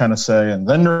documentaries just kind of say, and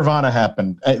then Nirvana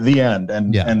happened at the end.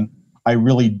 And I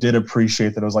really did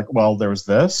appreciate that. It was like, well, there was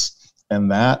this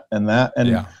and that and that.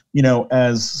 And,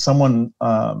 as someone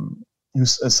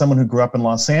as someone who grew up in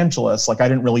Los Angeles, like I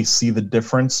didn't really see the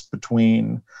difference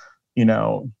between,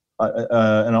 what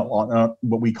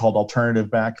we called alternative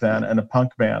back then and a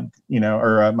punk band,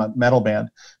 or a metal band.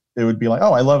 It would be like,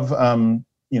 oh, I love,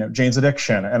 Jane's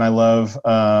Addiction, and I love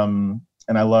not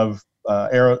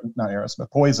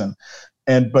Aerosmith, Poison.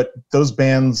 But those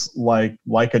bands like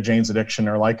a Jane's Addiction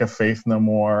or like a Faith No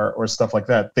More or stuff like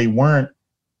that, they weren't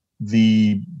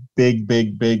the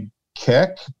big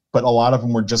kick, but a lot of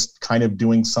them were just kind of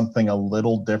doing something a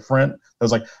little different. I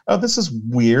was like, oh, this is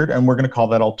weird, and we're going to call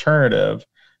that alternative.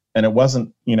 And it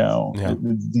wasn't,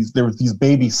 there were these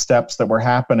baby steps that were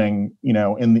happening,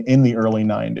 in the early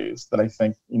 90s that I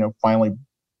think, finally,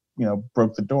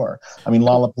 broke the door. I mean,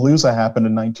 Lollapalooza happened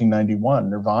in 1991.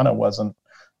 Nirvana wasn't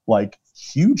like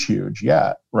huge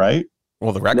yet, right?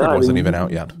 Well, the record wasn't even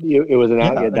out yet. It wasn't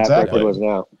out yet. That record wasn't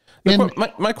out.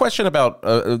 My question about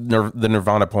the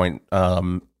Nirvana point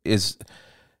is,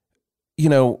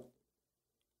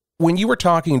 when you were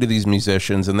talking to these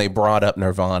musicians and they brought up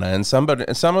Nirvana, and some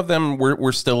of them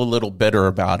were still a little bitter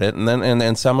about it, and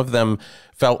then some of them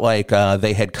felt like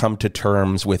they had come to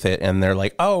terms with it, and they're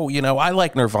like, oh, I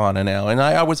like Nirvana now, and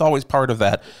I was always part of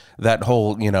that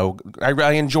whole,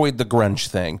 I enjoyed the grunge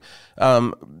thing.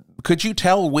 Could you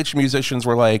tell which musicians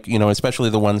were like, especially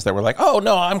the ones that were like, oh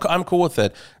no, I'm cool with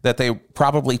it, that they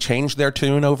probably changed their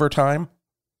tune over time?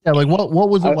 Yeah, like what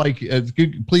was it like?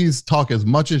 Please talk as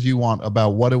much as you want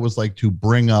about what it was like to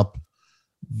bring up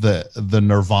the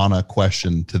Nirvana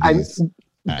question to these.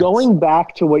 Going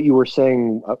back to what you were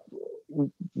saying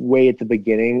way at the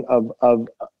beginning of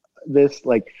this,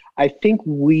 like I think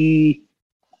and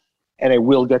I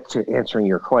will get to answering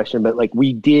your question, but like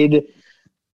we did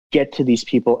get to these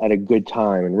people at a good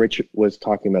time, and Rich was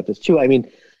talking about this too. I mean,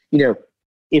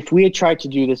 if we had tried to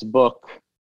do this book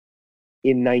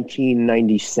in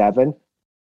 1997,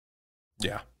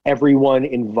 everyone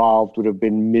involved would have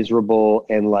been miserable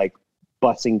and like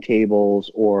bussing tables,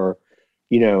 or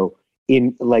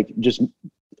in like just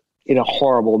in a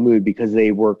horrible mood because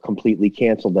they were completely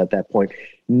canceled at that point.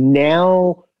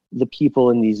 Now the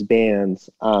people in these bands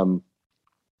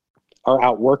are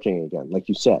out working again, like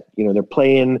you said. They're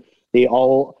playing. They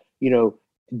all,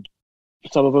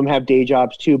 some of them have day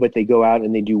jobs too, but they go out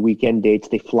and they do weekend dates.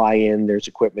 They fly in, there's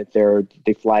equipment there,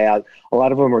 they fly out. A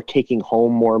lot of them are taking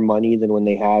home more money than when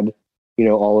they had,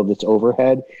 all of this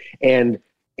overhead. And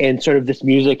sort of this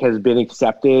music has been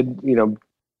accepted,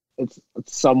 it's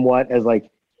somewhat as like,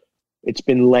 it's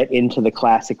been let into the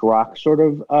classic rock sort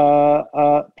of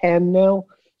pen now.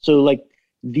 So like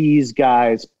these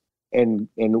guys and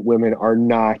women are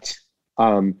not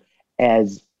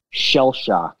as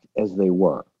shell-shocked as they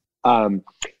were.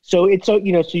 So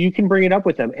you can bring it up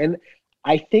with them. And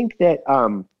I think that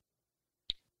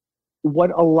what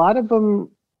a lot of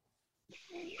them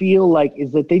feel like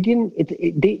is that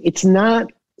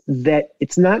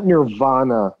it's not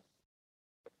Nirvana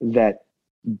that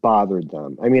bothered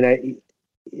them. I mean,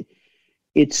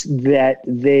 it's that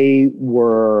they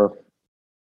were,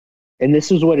 and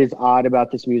this is what is odd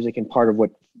about this music, and part of what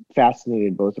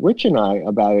fascinated both Rich and I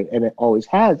about it, and it always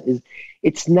has, is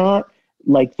it's not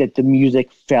like that the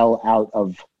music fell out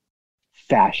of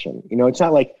fashion. It's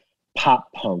not like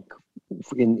pop punk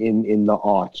in the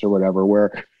aughts or whatever,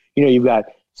 where, you've got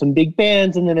some big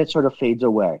bands and then it sort of fades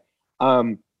away.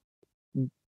 The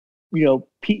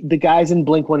guys in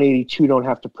Blink-182 don't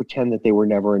have to pretend that they were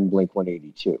never in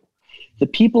Blink-182. The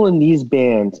people in these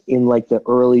bands in like the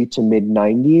early to mid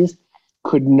 90s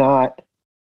could not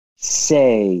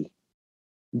say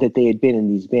that they had been in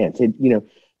these bands.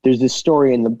 There's this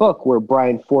story in the book where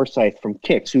Brian Forsyth from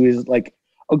Kix, who is like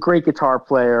a great guitar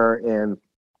player and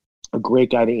a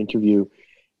great guy to interview,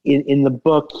 in the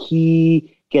book,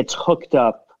 he gets hooked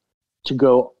up to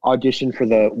go audition for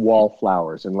the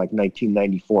Wallflowers in like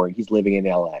 1994. And he's living in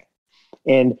LA.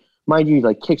 And mind you,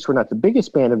 like Kix were not the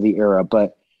biggest band of the era,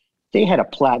 but they had a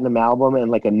platinum album and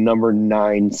like a number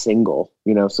 9 single,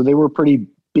 so they were pretty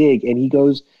big. And he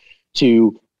goes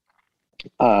to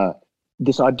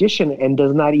this audition and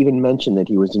does not even mention that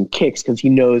he was in Kicks because he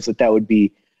knows that would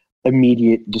be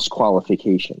immediate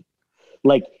disqualification.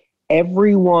 Like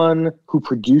everyone who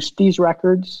produced these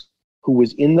records, who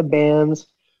was in the bands,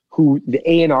 who the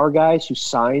A&R guys who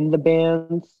signed the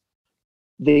bands,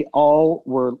 they all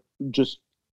were just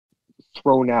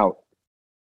thrown out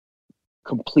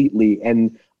completely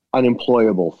and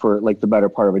unemployable for like the better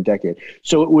part of a decade.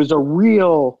 So it was a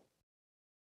real,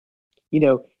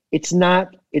 it's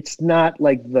not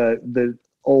like the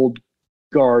old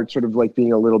guard sort of like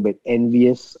being a little bit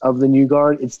envious of the new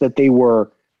guard. It's that they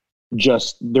were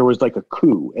just, there was like a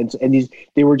coup, and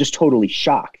they were just totally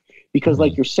shocked because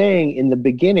like you're saying in the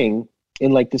beginning,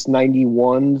 in like this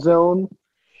 91 zone,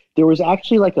 there was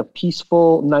actually like a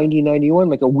peaceful 90-91,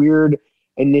 like a weird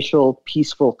initial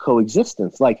peaceful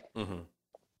coexistence. Like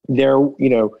there,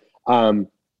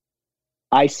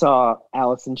 I saw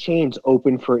Alice in Chains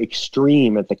open for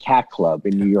Extreme at the Cat Club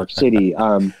in New York City.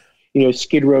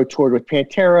 Skid Row toured with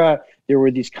Pantera. There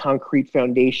were these Concrete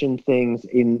Foundation things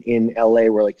in LA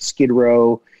where like Skid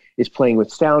Row is playing with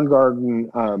Soundgarden.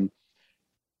 And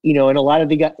a lot of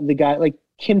the guy like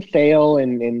Kim Thale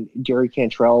and Jerry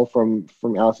Cantrell from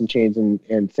Alice in Chains and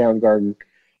Soundgarden,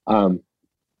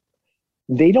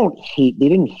 they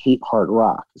didn't hate hard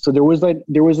rock. So there was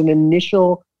an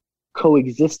initial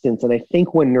coexistence. And I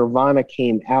think when Nirvana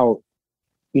came out,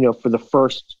 for the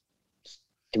first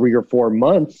 3 or 4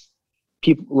 months,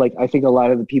 people like, I think a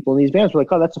lot of the people in these bands were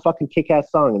like, oh, that's a fucking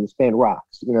kick-ass song and this band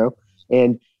rocks,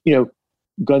 and,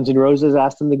 Guns N' Roses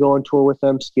asked them to go on tour with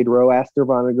them. Skid Row asked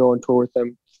Nirvana to go on tour with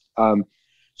them.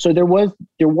 So there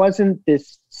wasn't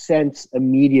this sense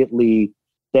immediately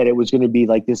that it was going to be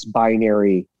like this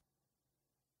binary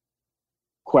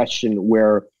question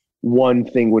where one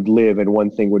thing would live and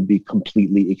one thing would be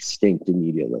completely extinct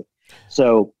immediately.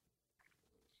 So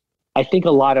I think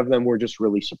a lot of them were just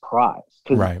really surprised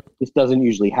because this doesn't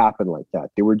usually happen like that.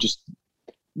 They were just,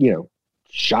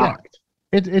 shocked.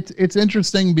 Yeah. It's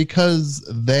interesting because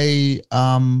they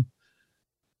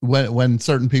when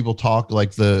certain people talk,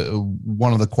 like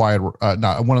one of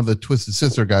the Twisted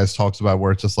Sister guys talks about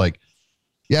where it's just like,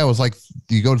 yeah, it was like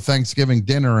you go to Thanksgiving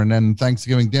dinner and then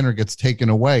Thanksgiving dinner gets taken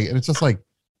away, and it's just like,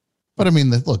 but I mean,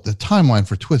 the timeline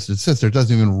for Twisted Sister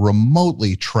doesn't even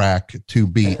remotely track to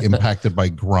be impacted by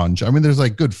grunge. I mean, there's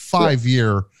like good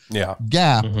 5-year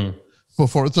gap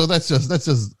before, so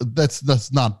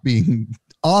that's not being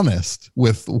honest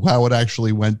with how it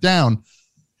actually went down.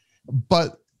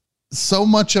 But so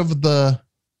much of the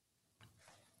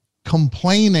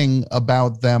complaining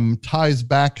about them ties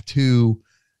back to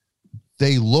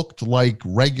they looked like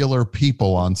regular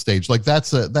people on stage. Like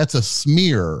that's a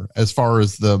smear as far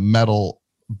as the metal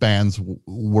bands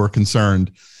were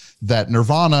concerned, that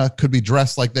Nirvana could be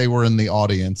dressed like they were in the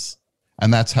audience,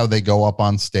 and that's how they go up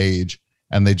on stage,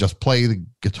 and they just play the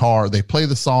guitar, they play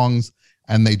the songs,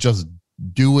 and they just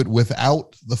do it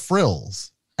without the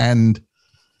frills. And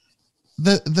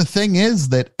the thing is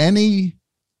that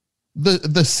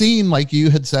the scene, like you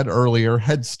had said earlier,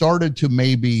 had started to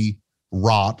maybe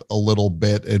rot a little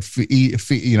bit,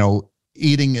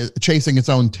 chasing its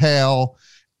own tail,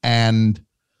 and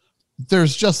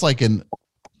there's just like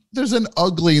there's an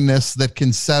ugliness that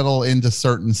can settle into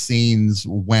certain scenes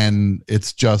when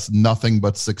it's just nothing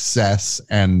but success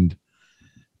and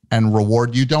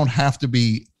reward. You don't have to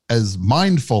be as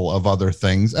mindful of other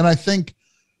things. And I think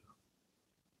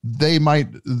they might,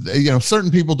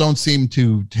 certain people don't seem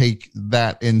to take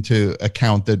that into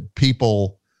account, that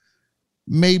people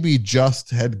maybe just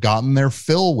had gotten their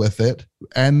fill with it,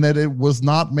 and that it was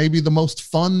not maybe the most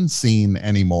fun scene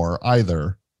anymore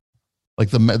either. Like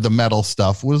the metal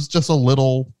stuff was just a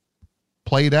little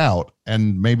played out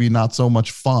and maybe not so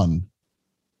much fun.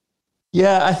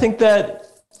 Yeah, I think that,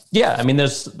 I mean,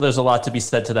 there's a lot to be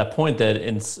said to that point, that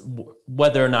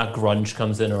whether or not grunge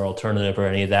comes in or alternative or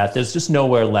any of that, there's just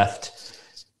nowhere left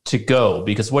to go,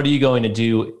 because what are you going to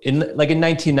do in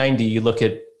 1990, you look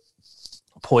at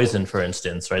Poison, for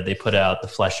instance, right? They put out the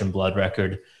Flesh and Blood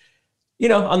record.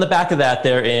 On the back of that,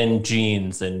 they're in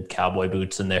jeans and cowboy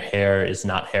boots, and their hair is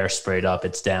not hairsprayed up,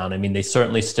 it's down. I mean, they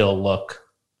certainly still look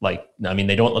like,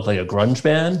 they don't look like a grunge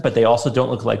band, but they also don't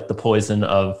look like the Poison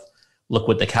of Look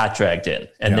What the Cat Dragged In.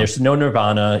 And there's no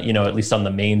Nirvana, at least on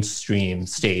the mainstream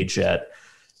stage yet.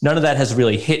 None of that has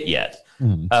really hit yet.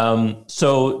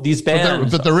 So these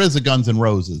bands... But there is a Guns N'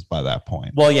 Roses by that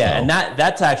point. Well, yeah, so.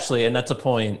 And that's a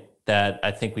point that I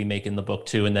think we make in the book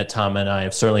too, and that Tom and I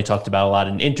have certainly talked about a lot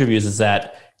in interviews, is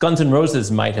that Guns N'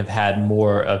 Roses might have had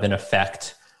more of an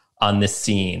effect on this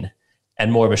scene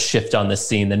and more of a shift on this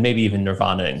scene than maybe even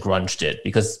Nirvana and grunge did,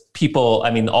 because people,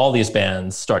 all these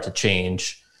bands start to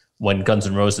change when Guns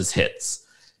N' Roses hits,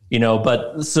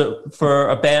 but so for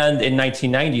a band in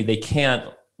 1990, they can't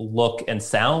look and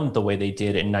sound the way they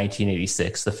did in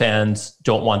 1986. The fans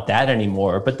don't want that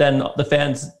anymore, but then the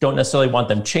fans don't necessarily want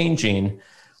them changing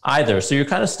either. So you're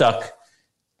kind of stuck,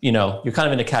 you're kind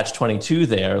of in a catch-22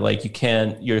 there. Like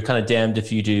you're kind of damned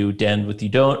if you do, damned if you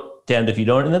don't.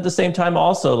 And at the same time,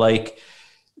 also like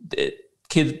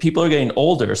people are getting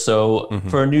older. So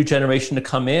for a new generation to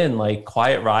come in, like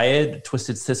Quiet Riot,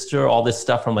 Twisted Sister, all this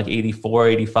stuff from like 84,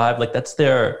 85, like that's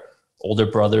their older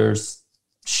brothers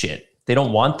shit. They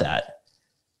don't want that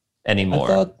anymore.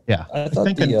 I thought that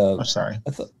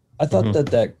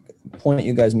point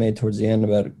you guys made towards the end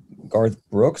about Garth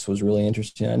Brooks was really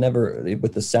interesting. I never,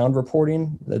 with the sound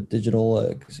reporting, the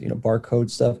digital, barcode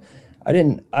stuff, I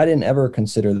didn't ever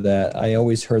consider that. I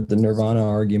always heard the Nirvana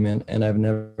argument, and I've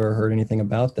never heard anything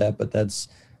about that. But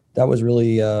that was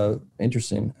really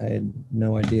interesting. I had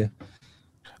no idea.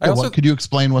 Could you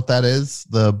explain what that is?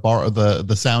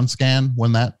 The sound scan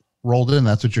when that rolled in.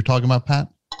 That's what you're talking about, Pat?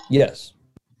 Yes.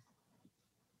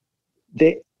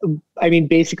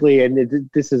 Basically, and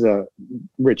this is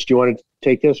Rich, do you want to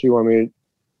take this or you want me to?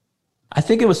 I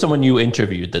think it was someone you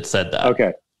interviewed that said that.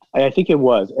 Okay. I think it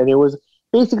was. And it was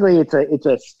basically, it's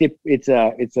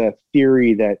a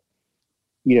theory that,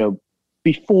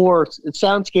 before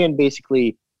SoundScan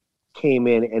basically came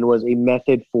in and was a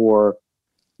method for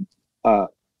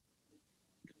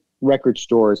record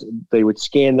stores. They would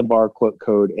scan the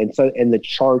barcode and the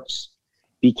charts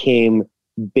became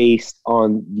based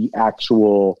on the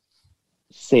actual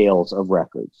sales of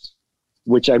records,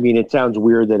 which it sounds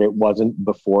weird that it wasn't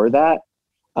before that.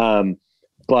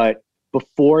 But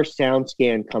before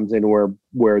SoundScan comes in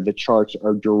where the charts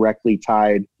are directly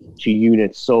tied to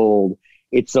units sold,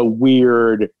 it's a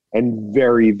weird and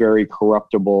very, very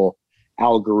corruptible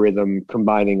algorithm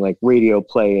combining like radio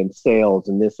play and sales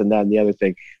and this and that and the other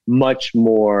thing, much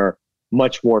more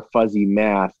fuzzy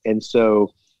math. And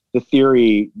so the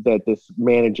theory that this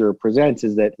manager presents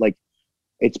is that like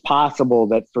it's possible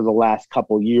that for the last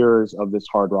couple years of this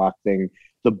hard rock thing,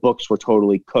 the books were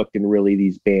totally cooked and really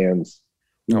these bands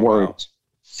weren't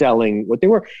selling what they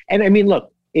were. And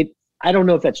look, I don't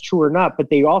know if that's true or not, but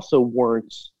they also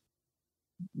weren't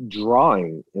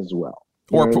drawing as well.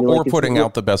 Or putting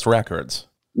out the best records.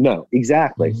 No,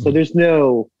 exactly. So there's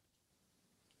the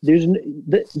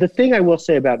thing I will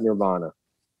say about Nirvana,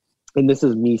 and this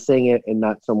is me saying it and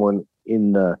not someone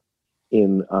in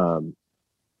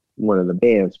one of the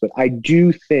bands, but I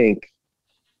do think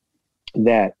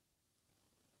that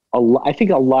I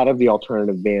think a lot of the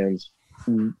alternative bands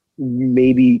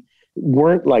maybe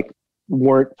weren't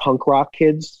punk rock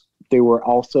kids. They were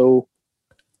also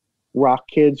rock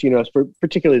kids,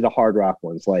 particularly the hard rock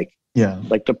ones, like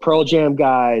the Pearl Jam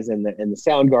guys and the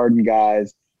Soundgarden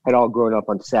guys had all grown up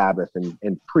on Sabbath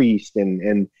and Priest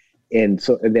and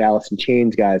so the Alice in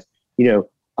Chains guys.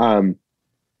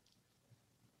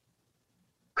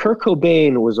 Kurt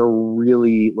Cobain was a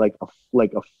really like a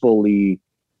fully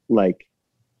like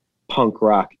punk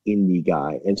rock indie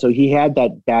guy, and so he had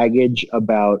that baggage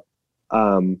about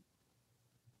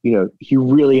he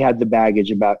really had the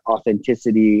baggage about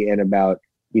authenticity and about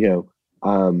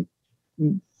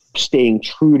staying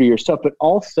true to yourself, but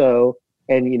also,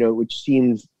 and which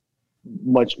seems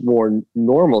much more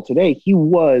normal today, he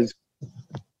was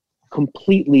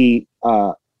completely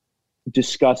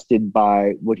disgusted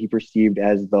by what he perceived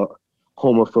as the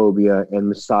homophobia and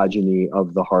misogyny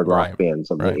of the hard rock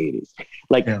bands of the 80s.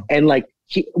 And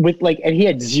he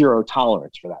had zero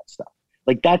tolerance for that stuff.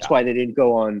 Like that's why they didn't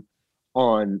go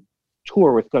on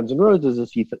tour with Guns N' Roses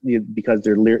because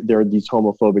there are these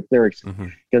homophobic lyrics.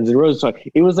 Guns N' Roses song.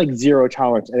 It was like zero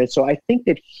tolerance. And so I think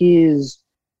that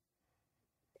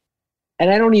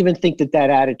and I don't even think that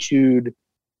attitude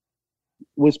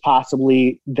was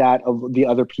possibly that of the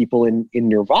other people in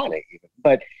Nirvana, even.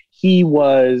 But he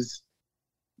was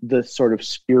the sort of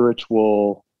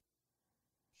spiritual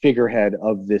figurehead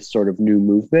of this sort of new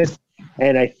movement.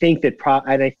 And I think that,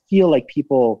 and I feel like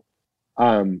people,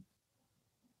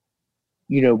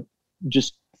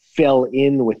 just fell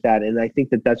in with that. And I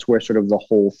think that that's where sort of the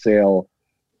wholesale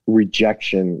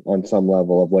rejection on some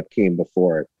level of what came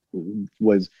before it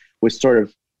was sort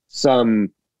of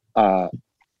some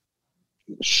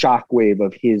shockwave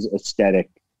of his aesthetic.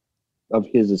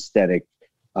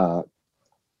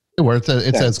 Where it's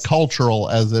as cultural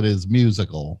as it is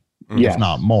musical, if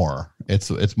not more.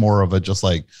 It's more of a just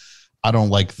like, I don't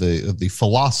like the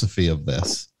philosophy of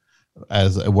this.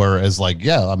 Whereas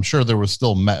I'm sure there was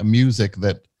still music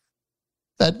that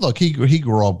look, he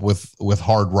grew up with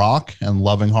hard rock and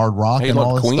loving hard rock and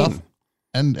all this stuff.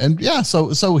 And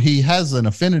so he has an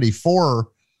affinity for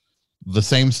the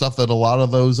same stuff that a lot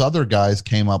of those other guys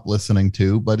came up listening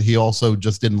to, but he also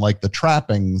just didn't like the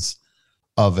trappings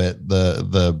of it,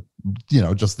 the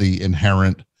just the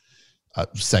inherent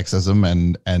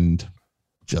sexism and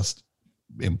just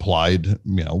implied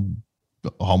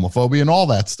homophobia and all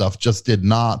that stuff just did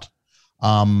not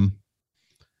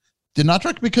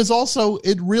track, because also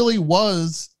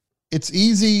it's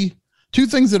easy. Two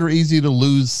things that are easy to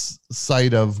lose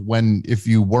sight of if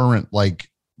you weren't like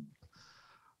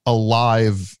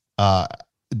alive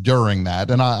during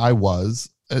that, and I was.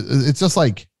 It's just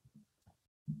like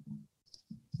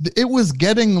it was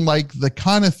getting like the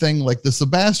kind of thing like the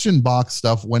Sebastian Bach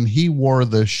stuff when he wore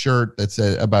the shirt that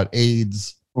said about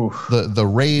AIDS. Oof. The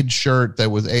Rage shirt that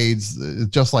was AIDS.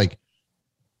 Just like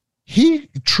he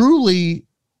truly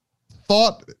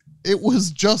thought it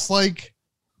was just like,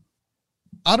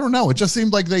 I don't know. It just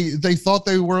seemed like they thought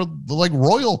they were like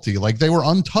royalty, like they were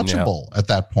untouchable at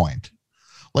that point.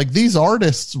 Like these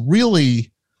artists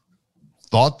really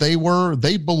thought they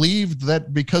believed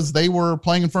that because they were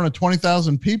playing in front of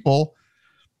 20,000 people,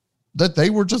 that they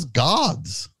were just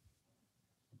gods.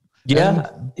 Yeah.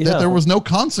 That there was no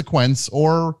consequence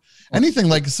or anything.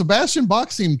 Like Sebastian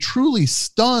Bach seemed truly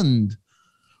stunned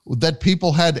that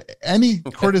people had any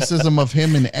criticism of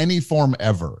him in any form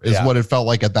ever, is what it felt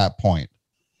like at that point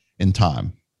in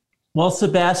time. Well,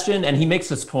 Sebastian, and he makes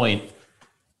this point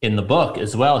in the book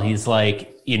as well. He's like,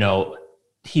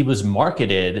 he was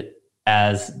marketed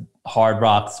as hard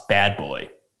rock's bad boy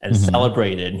and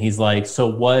celebrated. And he's like, so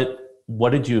what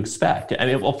did you expect? I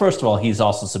mean, well, first of all, he's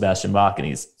also Sebastian Bach and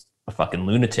he's a fucking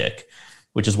lunatic,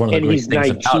 which is one of the great things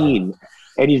about him.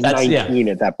 And he's 19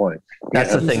 at that point.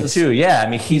 That's the thing too. Yeah. I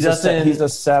mean, he's a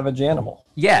savage animal.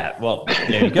 Yeah. Well,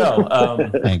 there you go.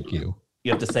 Thank you.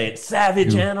 You have to say it,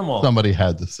 savage animal. Somebody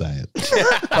had to say it.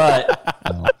 But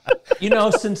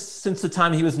since the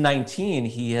time he was 19,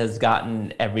 he has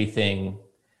gotten everything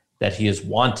that he has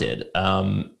wanted.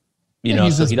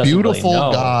 He's this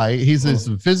beautiful guy. He's this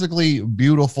physically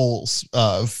beautiful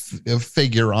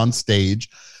figure on stage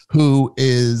who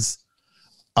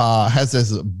has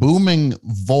this booming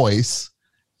voice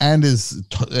and is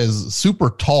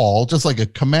super tall, just like a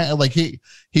command. Like he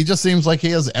just seems like he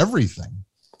has everything.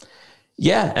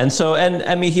 Yeah. And so, and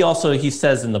I mean, he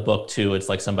says in the book too, it's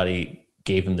like somebody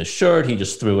gave him the shirt. He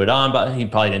just threw it on, but he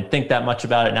probably didn't think that much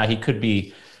about it. Now he could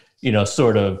be,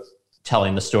 sort of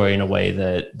telling the story in a way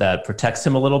that protects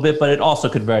him a little bit, but it also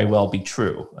could very well be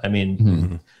true. I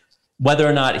mean, whether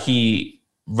or not he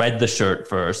read the shirt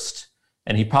first,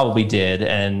 and he probably did.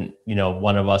 And,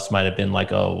 one of us might've been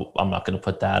like, oh, I'm not going to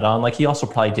put that on. Like he also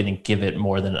probably didn't give it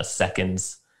more than a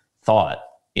second's thought,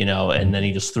 and then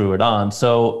he just threw it on.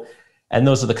 So, and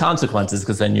those are the consequences,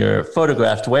 because then you're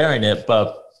photographed wearing it.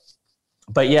 But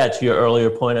yeah, to your earlier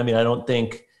point, I mean, I don't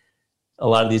think a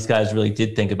lot of these guys really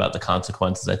did think about the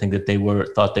consequences. I think that they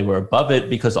thought they were above it,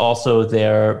 because also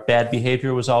their bad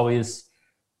behavior was always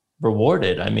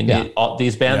rewarded. I mean,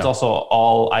 these bands also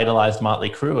all idolized Motley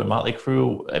Crue, and Motley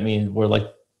Crue, I mean, were like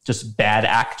just bad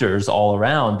actors all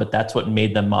around, but that's what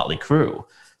made them Motley Crue.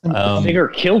 The singer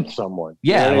killed someone.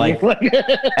 Yeah.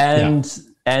 And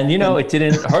it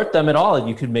didn't hurt them at all.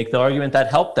 You could make the argument that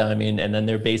helped them. I mean, and then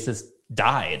their bassist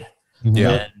died. Yeah.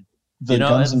 And, the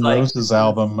Guns N' Roses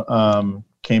album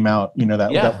came out,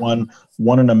 that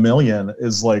one in a million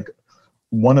is like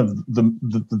one of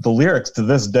the lyrics to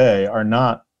this day are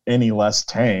not any less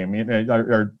tame.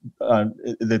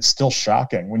 It's still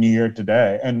shocking when you hear it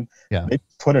today. And they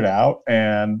put it out,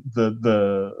 and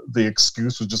the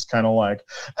excuse was just kind of like,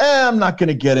 I'm not going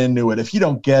to get into it. If you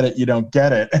don't get it, you don't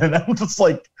get it. And I'm just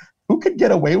like, who could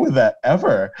get away with that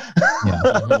ever?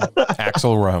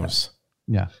 Axl Rose.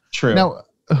 Yeah, true. Now,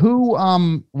 who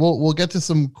we'll get to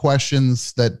some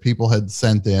questions that people had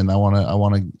sent in. I want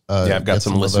to I've got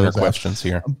some listener questions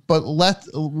here. But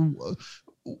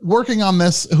working on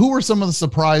this, who were some of the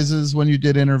surprises when you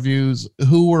did interviews?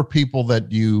 Who were people that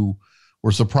you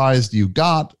were surprised you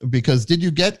got? Because did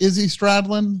you get Izzy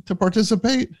Stradlin to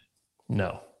participate?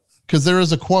 No. Because there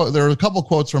are a couple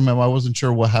quotes from him. I wasn't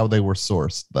sure how they were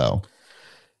sourced though.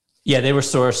 Yeah, they were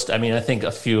sourced. I mean, I think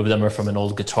a few of them are from an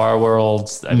old Guitar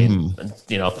World. I mean,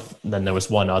 then there was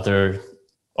one other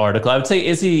article. I would say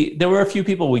Izzy, there were a few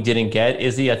people we didn't get.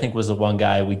 Izzy, I think, was the one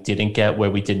guy we didn't get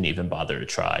where we didn't even bother to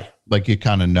try. Like you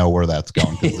kind of know where that's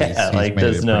going. He's made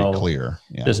there's it clear.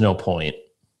 Yeah. There's no point.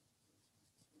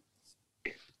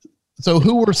 So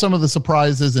who were some of the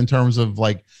surprises in terms of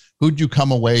like, who'd you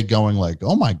come away going like,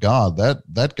 oh my God,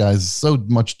 that guy's so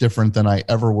much different than I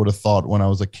ever would have thought when I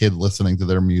was a kid listening to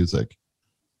their music.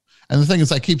 And the thing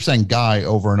is, I keep saying guy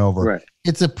over and over. Right.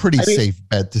 It's a pretty safe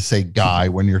bet to say guy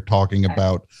when you're talking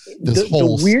about this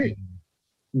whole weird.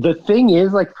 the thing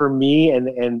is, like, for me,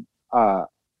 and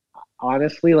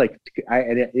honestly, like,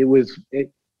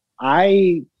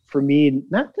 for me,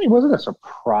 it wasn't a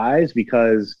surprise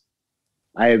because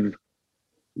I've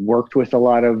worked with a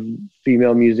lot of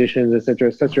female musicians, et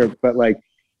cetera, but like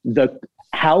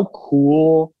how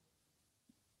cool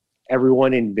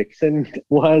everyone in Vixen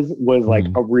was like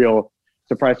a real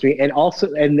surprise to me. And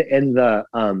also, and the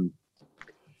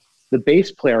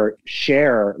bass player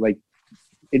Cher, like,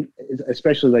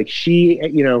 especially, like, she,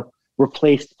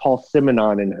 replaced Paul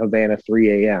Simonon in Havana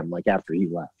 3 a.m. like after he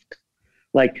left.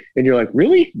 Like, and you're like,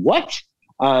 really? What?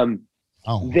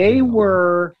 They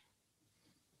were,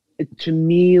 to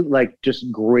me, like,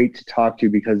 just great to talk to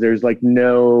because they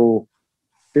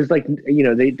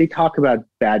talk about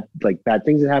bad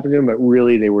things that happened to them, but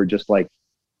really they were just like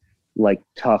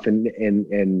tough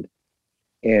and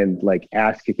like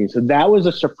ass kicking. So that was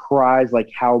a surprise, like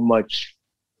how much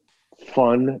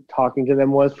fun talking to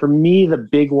them was. For me, the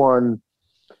big one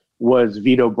was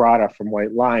Vito Bratta from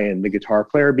White Lion, the guitar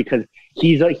player, because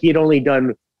he had only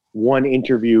done one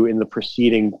interview in the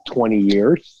preceding 20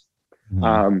 years.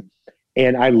 And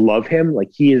I love him.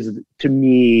 Like, he is, to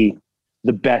me,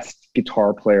 the best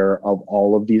guitar player of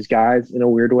all of these guys in a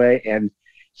weird way. And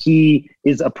he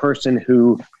is a person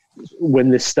who, when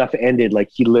this stuff ended, like,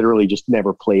 he literally just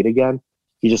never played again.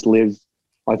 He just lives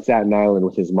on Staten Island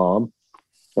with his mom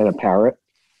and a parrot.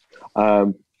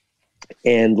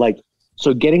 And like,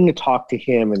 so getting to talk to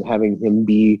him and having him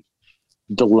be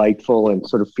delightful and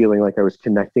sort of feeling like I was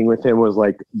connecting with him was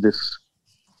like this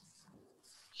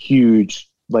huge,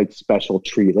 like, special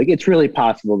treat. Like, it's really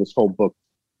possible this whole book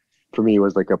for me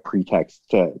was like a pretext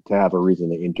to have a reason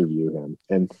to interview him.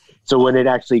 And so when it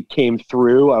actually came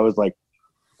through, I was like,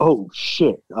 oh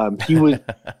shit. He was,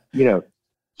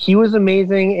 he was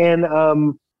amazing.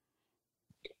 And,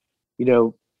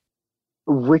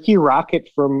 Ricky Rocket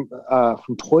from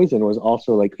Poison was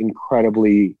also, like,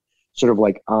 incredibly sort of,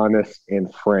 like, honest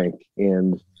and frank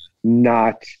and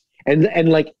not, and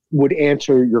like, would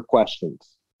answer your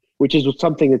questions, which is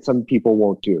something that some people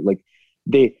won't do. Like,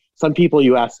 some people,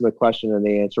 you ask them a question and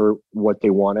they answer what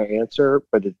they want to answer,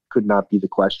 but it could not be the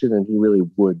question. And he really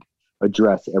would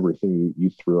address everything you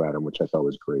threw at him, which I thought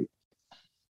was great.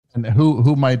 And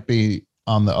who might be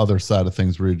on the other side of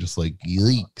things where you're just like,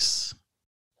 yikes?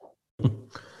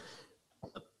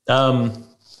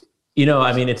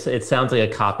 I mean, it sounds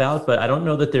like a cop-out, but I don't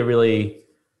know that there really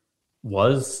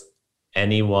was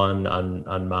anyone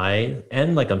on my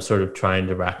end. Like, I'm sort of trying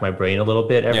to rack my brain a little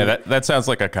bit. That sounds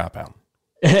like a cop-out.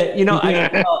 I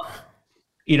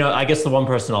guess the one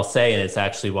person I'll say, and it's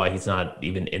actually why he's not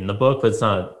even in the book, but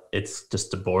it's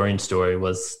just a boring story,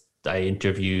 was I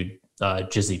interviewed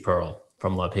Jizzy Pearl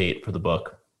from Love Hate for the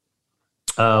book.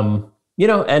 And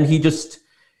he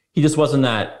just wasn't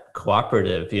that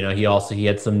cooperative. He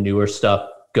had some newer stuff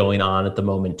going on at the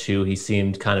moment too. He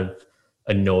seemed kind of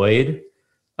annoyed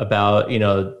about,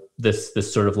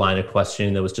 this sort of line of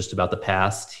questioning that was just about the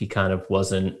past. He kind of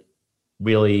wasn't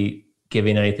really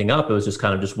giving anything up. It was just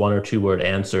kind of just 1 or 2 word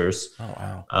answers.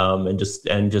 Oh, wow. And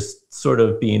just sort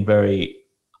of being very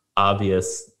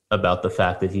obvious about the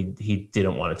fact that he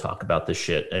didn't want to talk about this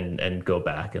shit and go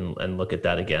back and look at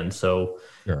that again. So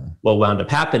sure. What wound up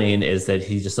happening is that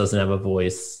he just doesn't have a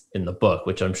voice in the book,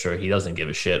 which I'm sure he doesn't give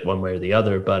a shit one way or the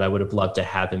other, but I would have loved to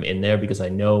have him in there because I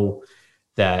know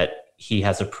that he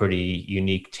has a pretty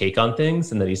unique take on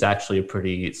things and that he's actually a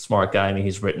pretty smart guy. I mean,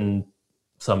 he's written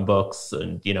some books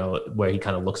and, where he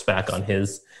kind of looks back on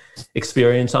his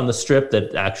experience on the strip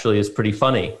that actually is pretty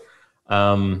funny.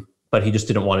 But he just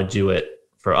didn't want to do it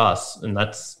for us. And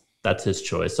that's his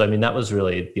choice. So, I mean, that was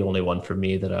really the only one for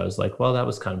me that I was like, well, that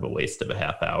was kind of a waste of a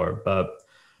half hour. But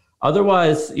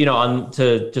otherwise,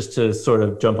 to sort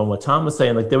of jump on what Tom was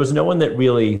saying, like, there was no one that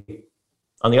really,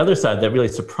 on the other side, that really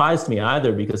surprised me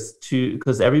either,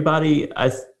 because everybody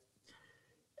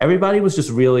was just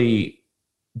really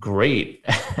great.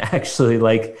 Actually,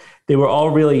 like, they were all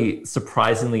really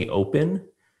surprisingly open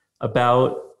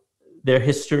about their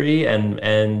history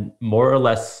and more or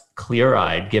less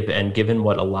clear-eyed, given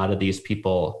what a lot of these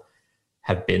people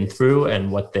have been through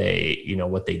and what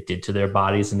they did to their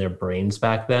bodies and their brains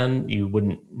back then. You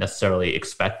wouldn't necessarily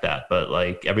expect that, but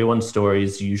like, everyone's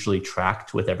stories usually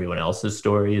tracked with everyone else's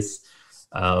stories.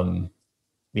 And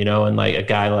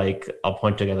like I'll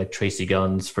point to a guy like Tracy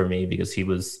Guns for me, because he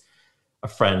was a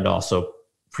friend also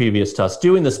previous to us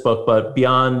doing this book, but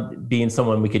beyond being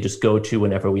someone we could just go to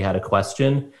whenever we had a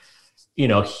question,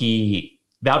 he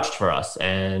vouched for us,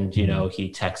 and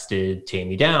he texted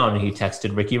Tammy Down, and he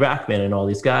texted Ricky Rackman and all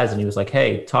these guys, and he was like,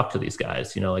 hey, talk to these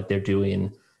guys, like, they're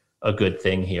doing a good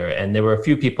thing here. And there were a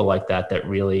few people like that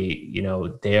really, you know,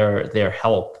 their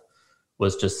help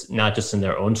was just not just in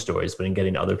their own stories, but in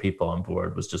getting other people on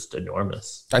board was just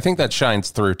enormous. I think that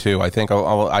shines through too. I think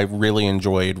I really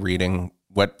enjoyed reading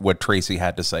what Tracy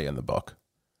had to say in the book.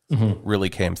 Really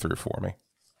came through for me.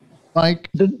 Mike,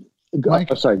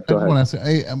 sorry, go ahead. I want to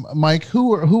say, Mike,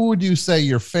 who would you say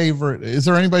your favorite? Is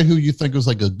there anybody who you think was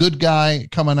like a good guy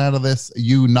coming out of this?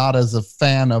 You not as a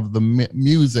fan of the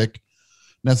music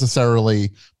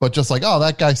necessarily, but just like, oh,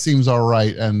 that guy seems all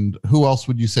right. And who else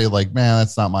would you say like, man,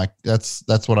 that's not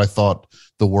that's what I thought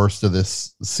the worst of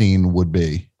this scene would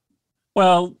be?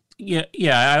 Well,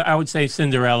 yeah, I would say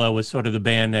Cinderella was sort of the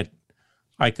band that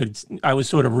I was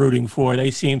sort of rooting for.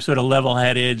 They seemed sort of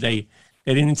level-headed. They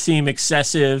didn't seem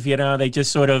excessive, you know. They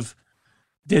just sort of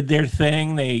did their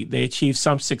thing. They achieved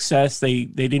some success. They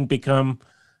didn't become,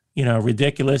 you know,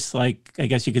 ridiculous. Like I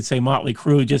guess you could say Motley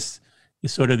Crue just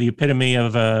is sort of the epitome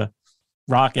of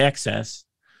rock excess.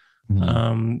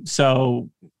 So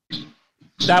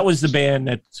that was the band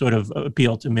that sort of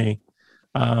appealed to me.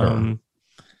 I'm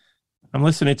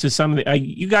listening to some of the.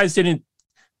 You guys didn't.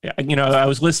 You know, I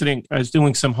was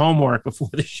doing some homework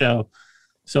before the show.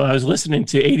 So I was listening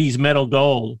to 80s Metal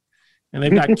Gold, and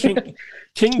they've got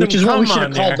Kingdom which is Come what we should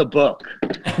on have there. called the book.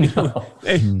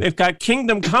 They've got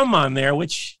Kingdom Come on there,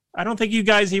 which I don't think you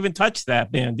guys even touched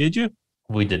that band, did you?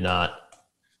 We did not.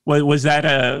 Was that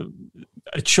a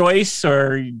choice,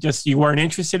 or just you weren't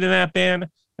interested in that band?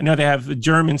 I know they have a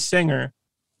German singer.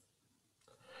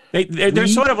 They're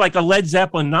sort of like a Led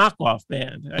Zeppelin knockoff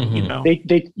band, you know.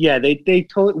 They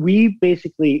told we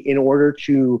basically, in order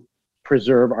to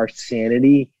preserve our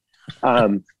sanity,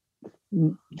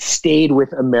 stayed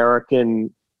with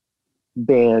American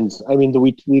bands. I mean,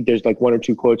 there's like one or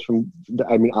two quotes from.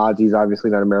 I mean, Ozzy's obviously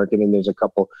not American, and there's a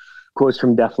couple quotes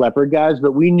from Def Leppard guys.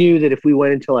 But we knew that if we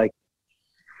went into like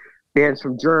bands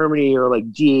from Germany or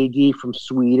like GAD from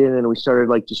Sweden, and we started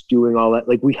like just doing all that,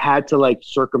 like we had to like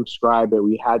circumscribe it.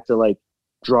 We had to like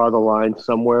draw the line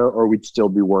somewhere, or we'd still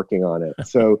be working on it.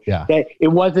 So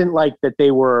it wasn't like that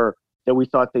that we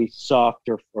thought they sucked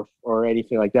or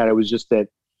anything like that. It was just that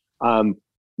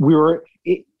we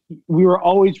were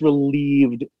always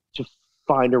relieved to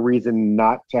find a reason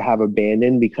not to have a band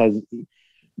in, because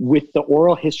with the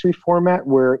oral history format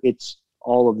where it's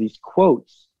all of these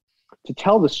quotes, to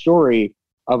tell the story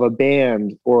of a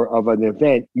band or of an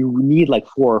event, you need like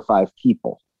 4 or 5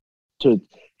 people to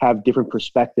have different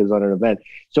perspectives on an event.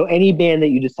 So any band that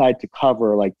you decide to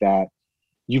cover like that,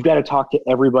 you've got to talk to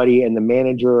everybody and the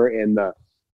manager and the,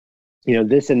 you know,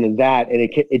 this and that, and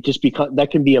it just becomes, that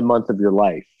can be a month of your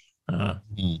life. So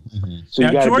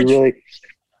you got to be really.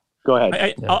 Go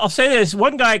ahead. I'll say this: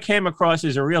 one guy I came across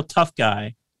as a real tough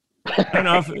guy. I don't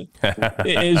know if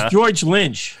is George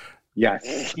Lynch.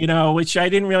 Yes. You know, which I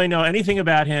didn't really know anything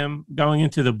about him going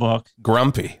into the book.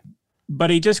 Grumpy. But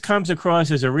he just comes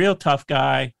across as a real tough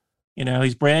guy. You know,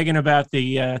 he's bragging about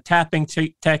the tapping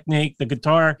technique, the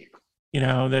guitar, you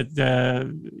know,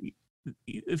 that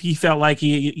he felt like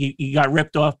he got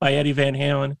ripped off by Eddie Van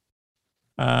Halen.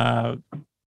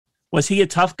 Was he a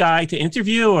tough guy to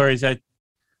interview, or is that?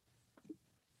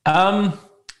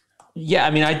 Yeah,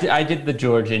 I mean, I did the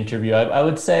George interview. I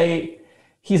would say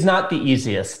he's not the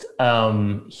easiest.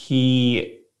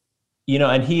 He, you know,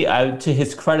 and to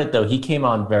his credit though, he came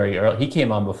on very early. He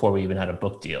came on before we even had a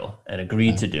book deal and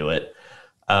agreed to do it.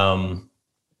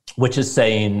 Which is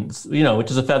saying, you know,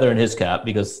 which is a feather in his cap,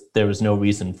 because there was no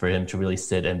reason for him to really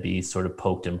sit and be sort of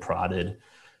poked and prodded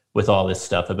with all this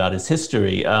stuff about his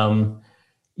history.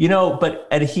 You know,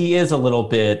 and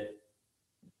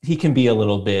he can be a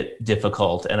little bit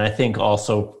difficult. And I think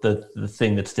also the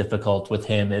thing that's difficult with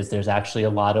him is there's actually a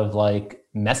lot of like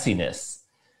messiness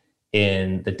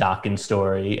in the Dokken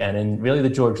story and in really the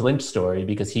George Lynch story,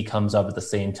 because he comes up at the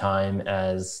same time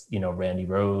as, you know, Randy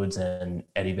Rhoads and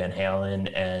Eddie Van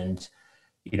Halen. And,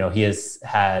 you know, he's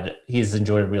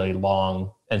enjoyed a really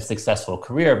long and successful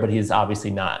career, but he's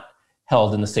obviously not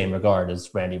held in the same regard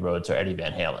as Randy Rhoads or Eddie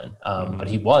Van Halen. But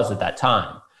he was at that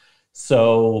time.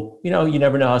 So, you know, you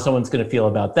never know how someone's going to feel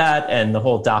about that. And the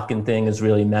whole Dokken thing is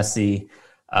really messy.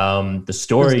 The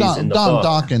stories in the book.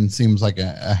 Don Dokken seems like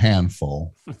a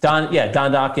handful. Don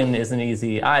Dokken isn't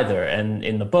easy either. And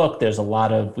in the book, there's a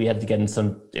lot of, we had to get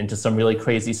into some really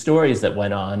crazy stories that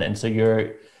went on. And so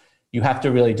you have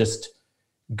to really just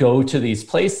go to these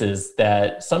places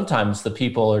that sometimes the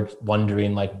people are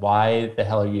wondering, like, why the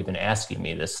hell are you even asking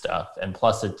me this stuff? And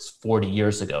plus it's 40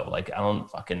 years ago. Like, I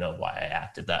don't fucking know why I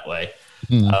acted that way.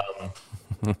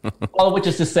 Well, which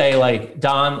is to say, like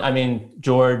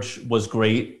George was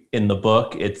great in the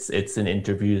book. It's an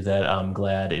interview that I'm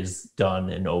glad is done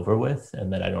and over with,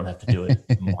 and that I don't have to do it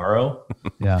tomorrow.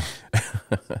 Yeah.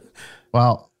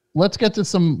 Well, let's get to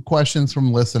some questions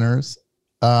from listeners.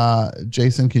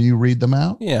 Jason, can you read them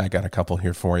out? Yeah, I got a couple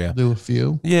here for you. Do a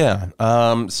few. Yeah.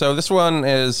 So this one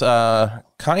is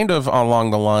kind of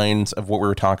along the lines of what we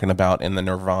were talking about in the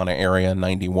Nirvana area in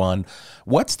 91.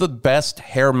 What's the best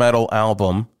hair metal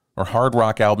album or hard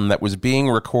rock album that was being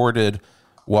recorded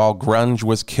while grunge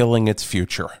was killing its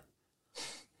future?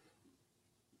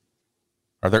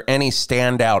 Are there any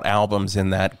standout albums in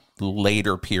that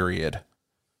later period?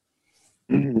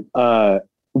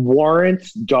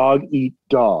 Warrant's Dog Eat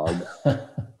Dog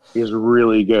is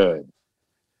really good.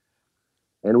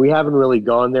 And we haven't really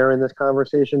gone there in this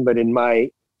conversation, but in my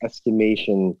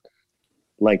estimation,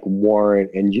 like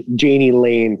Warrant and Janie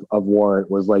Lane of Warrant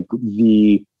was like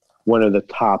one of the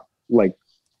top like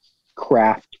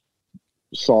craft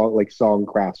song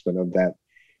craftsmen of that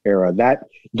era.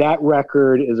 That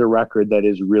record is a record that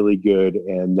is really good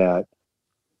and that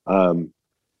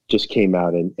just came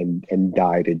out and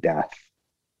died a death.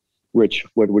 Rich,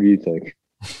 what do you think?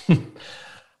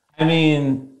 I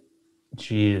mean,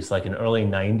 geez, like an early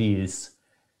 90s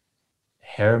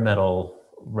hair metal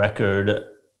record.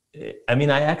 I mean,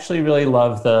 I actually really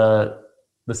love the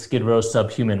Skid Row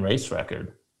Subhuman Race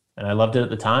record. And I loved it at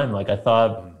the time. Like I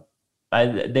thought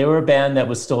they were a band that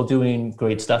was still doing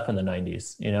great stuff in the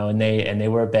 90s, you know, and they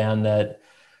were a band that,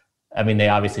 I mean, they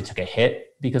obviously took a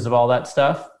hit because of all that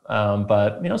stuff.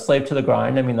 But, you know, Slave to the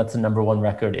Grind, I mean, that's the #1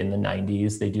 record in the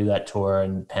 90s. They do that tour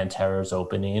and Pantera's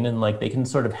opening, and like they can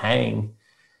sort of hang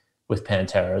with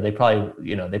Pantera. They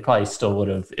probably still would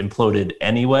have imploded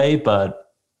anyway,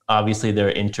 but obviously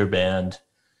their interband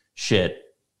shit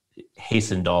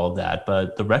hastened all of that.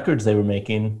 But the records they were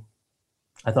making,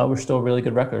 I thought were still really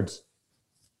good records.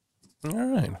 All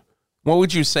right. What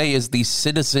would you say is the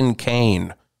Citizen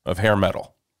Kane of hair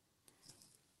metal?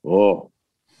 Oh.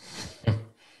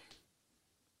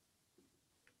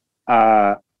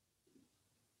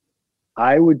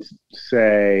 I would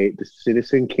say the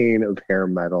Citizen Kane of hair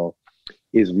metal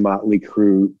is Motley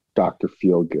Crue, Dr.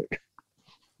 Feelgood.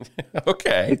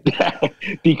 Okay.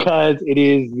 Because it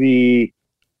is the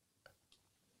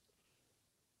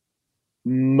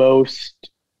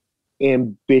most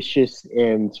ambitious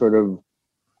and sort of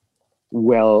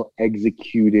well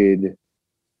executed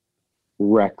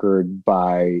record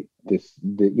by it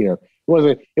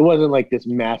wasn't like this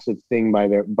massive thing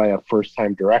by a first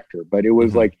time director, but it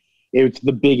was like it's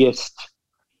the biggest.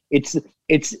 It's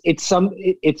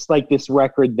like this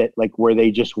record that like where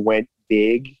they just went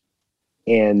big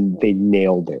and they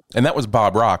nailed it. And that was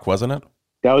Bob Rock, wasn't it?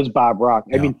 That was Bob Rock.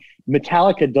 Yeah. I mean,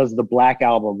 Metallica does the Black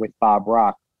Album with Bob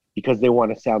Rock because they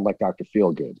want to sound like Dr.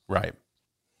 Feelgood. Right.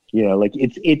 You know, like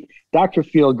Dr.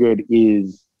 Feelgood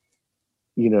is,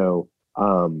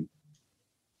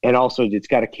 and also it's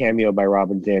got a cameo by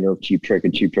Robin Zander of Cheap Trick,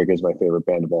 and Cheap Trick is my favorite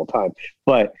band of all time.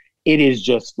 But it is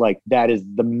just like, that is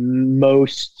the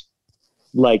most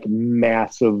like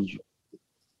massive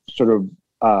sort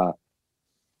of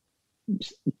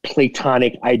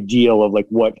platonic ideal of like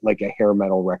what like a hair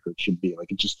metal record should be.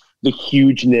 Like it's just the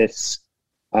hugeness,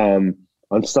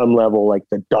 on some level, like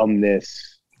the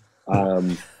dumbness,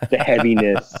 the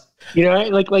heaviness, you know,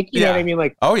 like you know what I mean?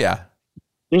 Like, oh yeah.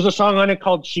 There's a song on it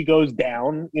called She Goes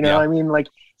Down, you know what I mean? Like,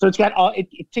 so it's got all, it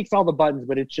ticks all the buttons,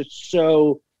 but it's just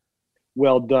so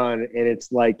well done. And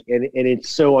it's like, and it's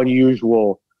so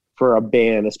unusual for a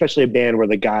band, especially a band where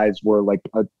the guys were like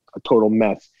a total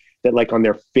mess, that like on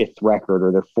their 5th record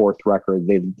or their 4th record,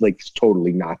 they like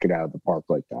totally knock it out of the park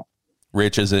like that.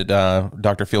 Rich, is it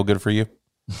Dr. Feelgood for you?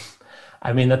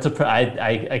 I mean,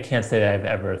 I can't say that I've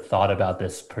ever thought about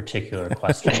this particular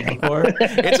question before.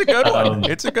 It's a good one.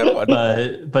 It's a good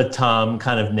one. But Tom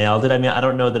kind of nailed it. I mean, I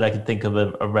don't know that I could think of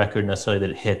a record necessarily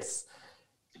that hits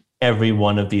every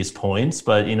one of these points,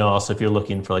 but you know, also if you're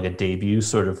looking for like a debut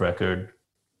sort of record,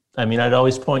 I mean, I'd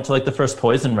always point to like the first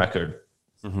Poison record,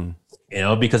 you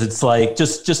know, because it's like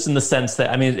just in the sense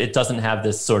that, I mean, it doesn't have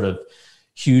this sort of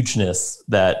hugeness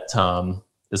that Tom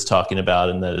is talking about,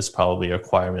 and that is probably a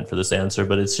requirement for this answer,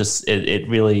 but it's just, it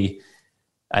really,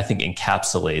 I think,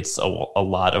 encapsulates a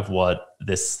lot of what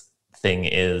this thing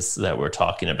is that we're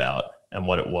talking about and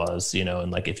what it was, you know,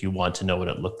 and like, if you want to know what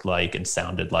it looked like and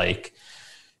sounded like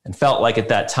and felt like at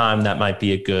that time, that might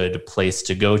be a good place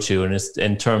to go to. And it's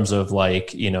in terms of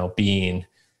like, you know, being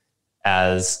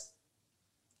as,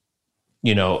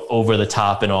 you know, over the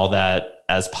top and all that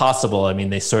as possible. I mean,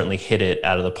 they certainly hit it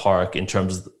out of the park in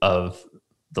terms of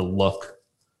the look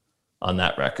on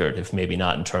that record, if maybe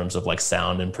not in terms of like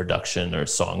sound and production or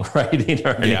songwriting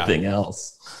or anything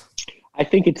else. I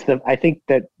think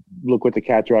that Look What the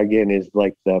Cat Dragged In is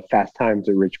like the Fast Times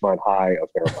at Ridgemont High of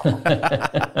their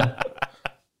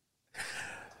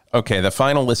Okay, the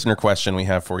final listener question we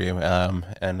have for you,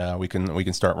 and we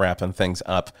can start wrapping things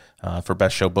up for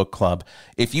Best Show Book Club.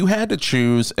 If you had to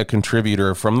choose a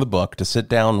contributor from the book to sit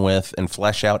down with and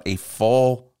flesh out a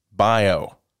full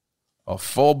bio, a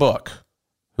full book,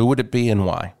 who would it be and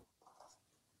why?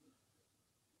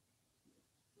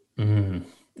 I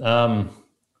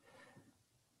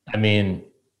mean,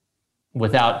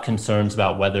 without concerns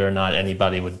about whether or not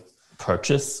anybody would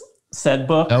purchase said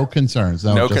book. No concerns.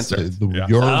 No just concerns.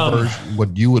 Your version,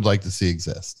 what you would like to see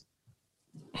exist.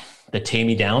 The Take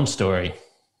Me Down story.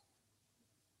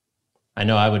 I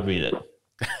know I would read it.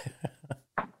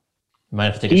 Might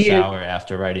have to take a shower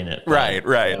after writing it. Right.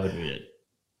 I would read it.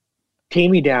 Take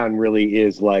Me Down really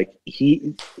is like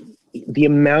the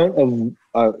amount of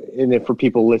and then for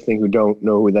people listening who don't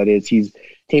know who that is,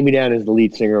 Take Me Down is the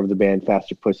lead singer of the band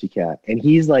Faster Pussycat, and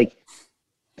he's like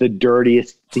the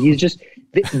dirtiest. He's just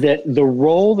the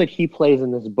role that he plays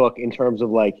in this book in terms of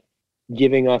like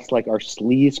giving us like our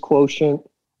sleaze quotient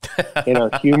and our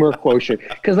humor quotient,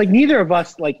 because like neither of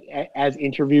us like as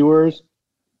interviewers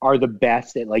are the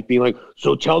best at like being like,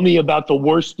 so tell me about the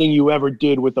worst thing you ever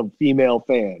did with a female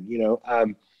fan, you know.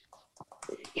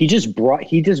 He's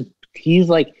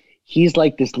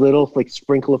like this little like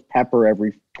sprinkle of pepper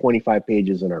every 25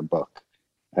 pages in our book.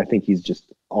 I think he's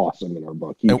just awesome in our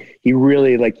book. He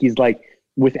really like, he's like,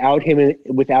 without him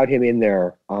in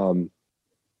there,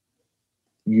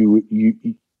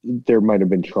 there might have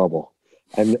been trouble.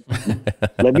 And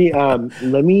let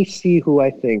me see who I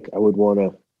think I would want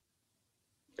to.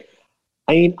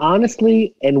 I mean,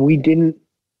 honestly,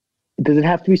 does it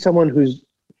have to be someone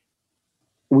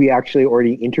we actually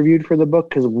already interviewed for the book?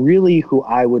 Because really who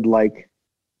I would like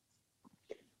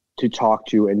to talk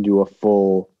to and do a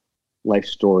full life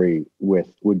story with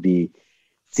would be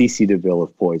CeCe DeVille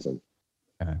of Poison.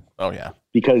 Okay. Oh yeah.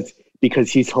 Because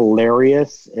he's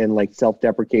hilarious and like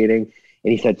self-deprecating,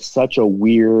 and he's had such a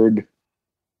weird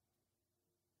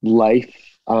life.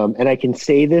 And I can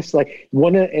say this, like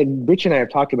and Rich and I have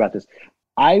talked about this.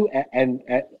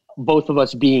 Both of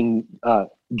us being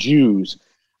Jews,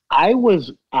 I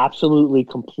was absolutely,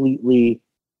 completely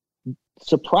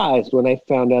surprised when I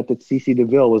found out that CeCe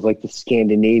DeVille was like the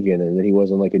Scandinavian and that he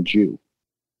wasn't like a Jew,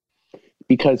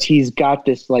 because he's got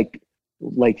this like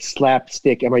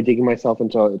slapstick. Am I digging myself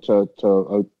into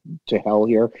hell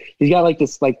here? He's got like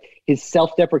this like his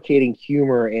self-deprecating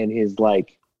humor and his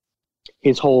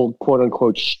whole quote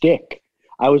unquote shtick.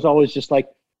 I was always just like,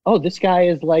 oh, this guy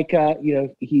is like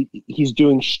he's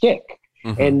doing shtick.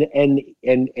 Mm-hmm.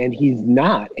 and he's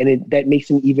not, and that makes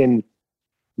him even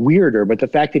weirder. But the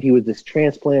fact that he was this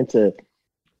transplant to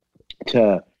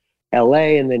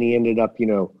LA, and then he ended up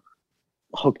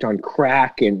hooked on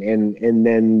crack and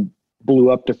then blew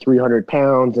up to 300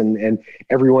 pounds and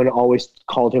everyone always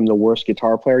called him the worst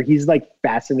guitar player. He's like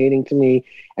fascinating to me,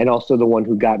 and also the one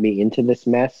who got me into this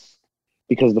mess,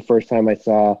 because the first time I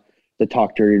saw the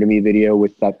Talk Dirty to Me video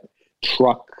with that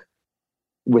truck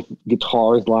with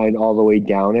guitars lined all the way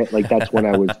down it, like that's when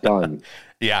I was done.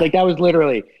 Yeah. Like that was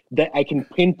literally that I can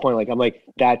pinpoint. Like I'm like,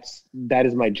 that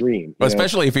is my dream. Well,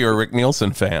 especially if you're a Rick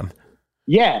Nielsen fan.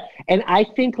 Yeah. And I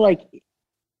think like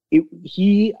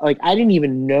I didn't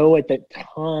even know at that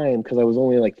time, because I was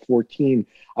only like 14.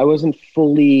 I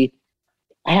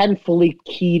hadn't fully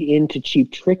keyed into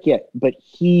Cheap Trick yet, but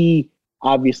he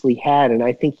obviously had, and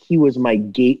I think he was my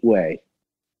gateway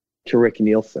to Rick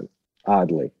Nielsen,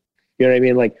 oddly. You know what I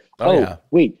mean? Like, yeah.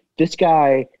 Wait, this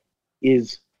guy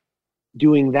is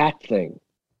doing that thing.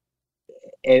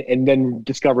 And then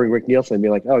discovering Rick Nielsen and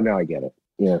being like, oh, now I get it.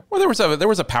 Yeah. Well, there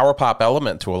was a power pop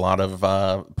element to a lot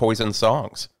of Poison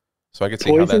songs. So I could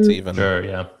see how that's even. Sure,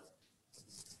 yeah.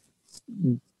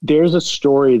 There's a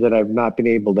story that I've not been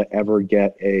able to ever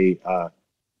get a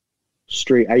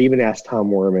straight. I even asked Tom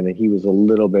Werman, and he was a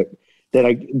little bit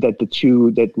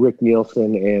that Rick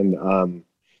Nielsen and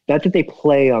not that they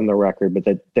play on the record, but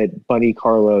that Bunny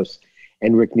Carlos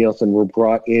and Rick Nielsen were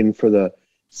brought in for the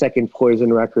second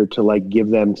Poison record to like give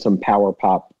them some power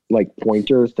pop like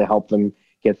pointers to help them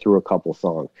get through a couple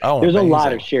songs. Oh, there's amazing. A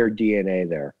lot of shared DNA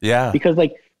there. Yeah. Because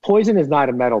like Poison is not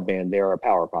a metal band, they're a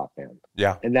power pop band.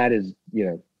 Yeah. And that is,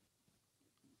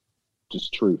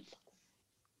 just truth.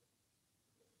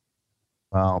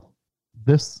 Well,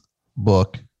 this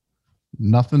book,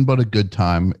 Nothing But a Good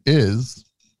Time, is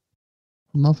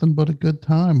nothing but a good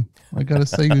time. I gotta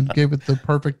say, you gave it the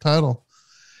perfect title.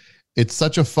 It's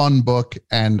such a fun book,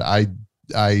 and I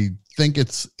think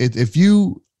if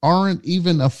you aren't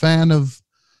even a fan of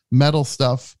metal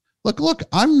stuff, look,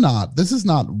 I'm not. This is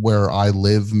not where I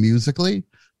live musically,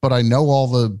 but I know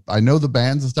the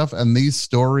bands and stuff, and these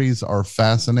stories are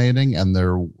fascinating and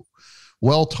they're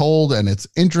well told, and it's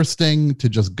interesting to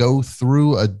just go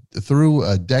through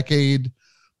a decade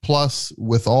plus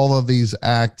with all of these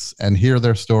acts and hear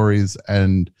their stories.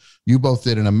 And you both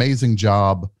did an amazing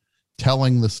job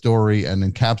telling the story and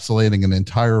encapsulating an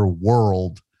entire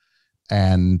world.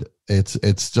 And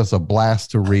it's just a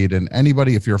blast to read. And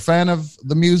anybody, if you're a fan of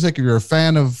the music, if you're a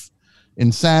fan of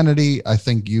Insanity, I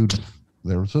think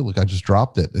look, I just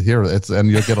dropped it here.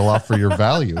 And you'll get a lot for your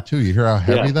value too. You hear how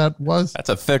heavy that was? That's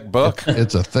a thick book.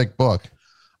 It's a thick book.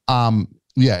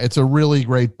 Yeah, it's a really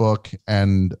great book,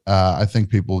 and I think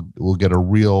people will get a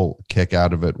real kick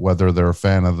out of it, whether they're a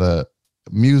fan of the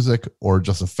music or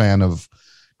just a fan of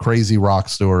crazy rock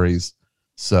stories.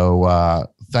 So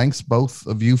thanks both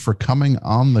of you for coming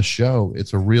on the show.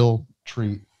 It's a real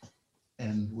treat,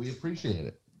 and we appreciate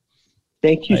it.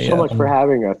 Thank you so much for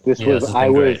having us.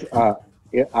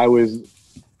 I was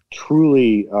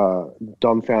truly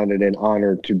dumbfounded and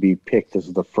honored to be picked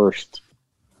as the first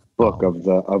book of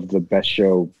the Best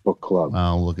Show Book Club.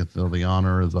 Look at the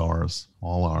honor is ours,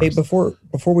 all ours. Hey, before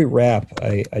we wrap,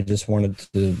 I just wanted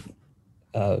to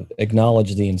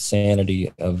acknowledge the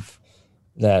insanity of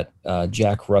that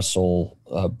Jack Russell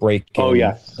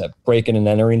that breaking and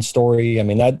entering story. I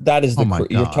mean, that is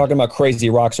you're talking about crazy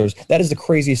rock stars. That is the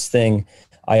craziest thing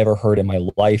I ever heard in my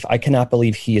life. I cannot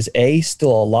believe he is A,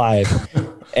 still alive,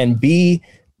 and B,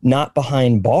 not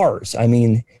behind bars. I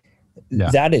mean,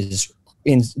 that is.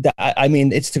 I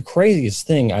mean, it's the craziest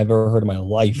thing I've ever heard in my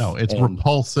life. No, it's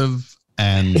repulsive,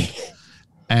 and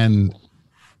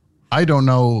I don't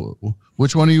know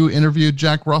which one of you interviewed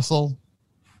Jack Russell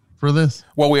for this.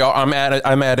 Well, I'm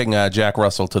adding Jack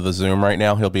Russell to the Zoom right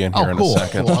now. He'll be in here in a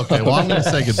second. Cool. Okay, well, I'm going to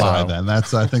say goodbye then. I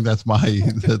think that's my.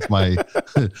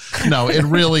 No, it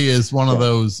really is one of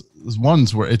those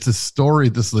ones where it's a story.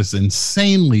 This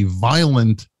insanely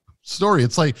violent story.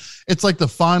 It's like the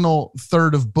final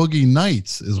third of Boogie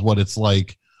Nights is what it's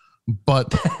like,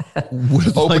 but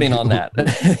with opening on that.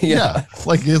 It's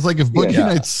like if Boogie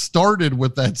Nights started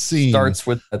with that scene. Starts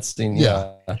with that scene.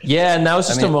 Yeah, and that was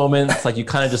just a moment. It's like you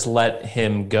kind of just let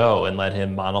him go and let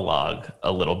him monologue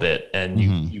a little bit, and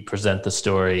you present the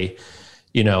story,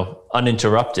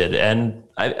 uninterrupted. And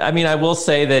I mean, I will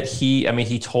say that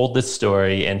he told this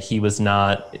story, and it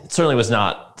certainly was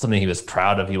not something he was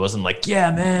proud of. He wasn't like, yeah,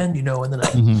 man, and then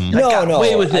I got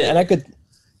away with it. And I could,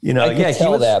 he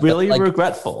was really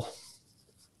regretful.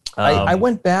 I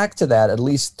went back to that at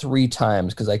least 3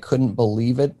 times because I couldn't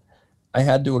believe it. I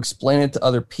had to explain it to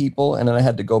other people, and then I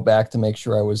had to go back to make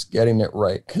sure I was getting it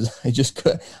right because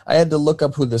I had to look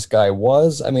up who this guy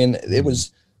was. I mean, there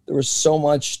was so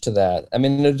much to that. I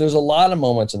mean, there's a lot of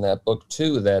moments in that book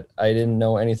too that I didn't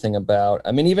know anything about.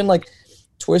 I mean, even like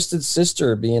Twisted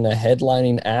Sister being a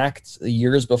headlining act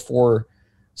years before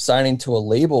signing to a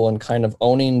label and kind of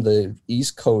owning the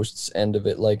East Coast's end of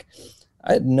it. Like,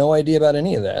 I had no idea about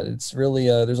any of that. It's really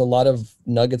there's a lot of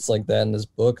nuggets like that in this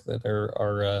book that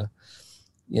are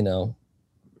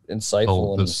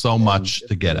insightful. There's so much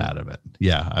to get out of it.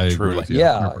 Yeah, I agree with you.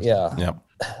 Yeah. Yep.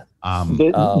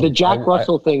 The Jack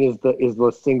Russell thing is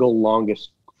the single longest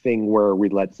thing where we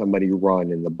let somebody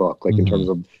run in the book, like in terms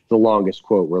of the longest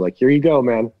quote. We're like, here you go,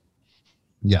 man.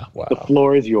 Yeah. Wow. The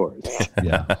floor is yours.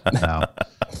 Yeah. No.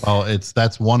 Well,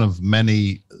 that's one of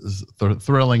many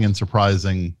thrilling and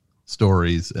surprising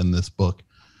stories in this book.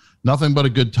 Nothing but a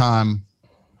good time.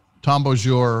 Tom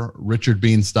Beaujour, Richard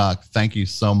Beanstalk, thank you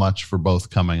so much for both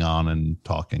coming on and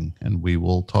talking, and we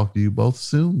will talk to you both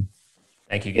soon.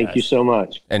 Thank you, guys. Thank you so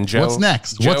much. And Joe, what's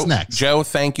next? Joe,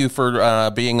 thank you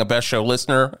for being a Best Show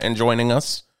listener and joining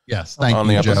us. Yes, thank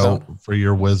you, Joe, for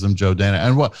your wisdom, Joe Dana.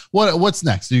 And what's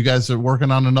next? You guys are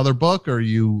working on another book, or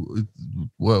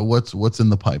what's in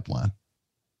the pipeline?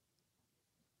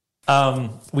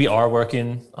 We are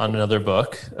working on another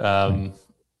book. We're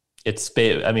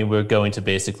going to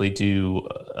basically do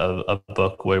a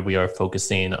book where we are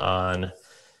focusing on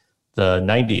the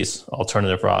 90s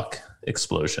alternative rock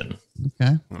explosion.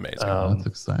 Okay. Amazing. That's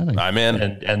exciting. I'm in.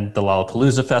 And the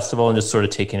Lollapalooza Festival, and just sort of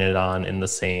taking it on in the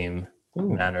same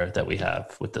manner that we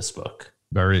have with this book.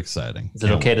 Very exciting. Is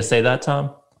it okay to say that,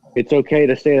 Tom? It's okay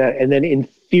to say that. And then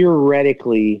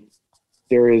theoretically,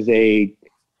 there is a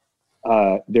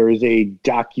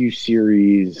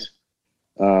docu-series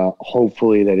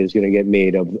hopefully that is going to get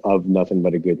made of Nothing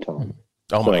But a Good Time.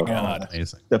 Oh my God.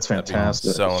 Amazing. That's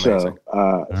fantastic. So amazing.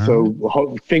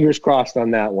 So fingers crossed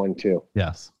on that one too.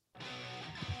 Yes.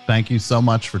 thank you so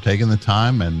much for taking the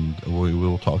time, and we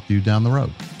will talk to you down the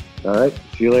road. All right.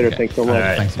 See you later. Okay. Thanks so much. All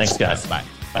right. Thanks, Thanks guys. Bye.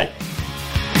 Bye.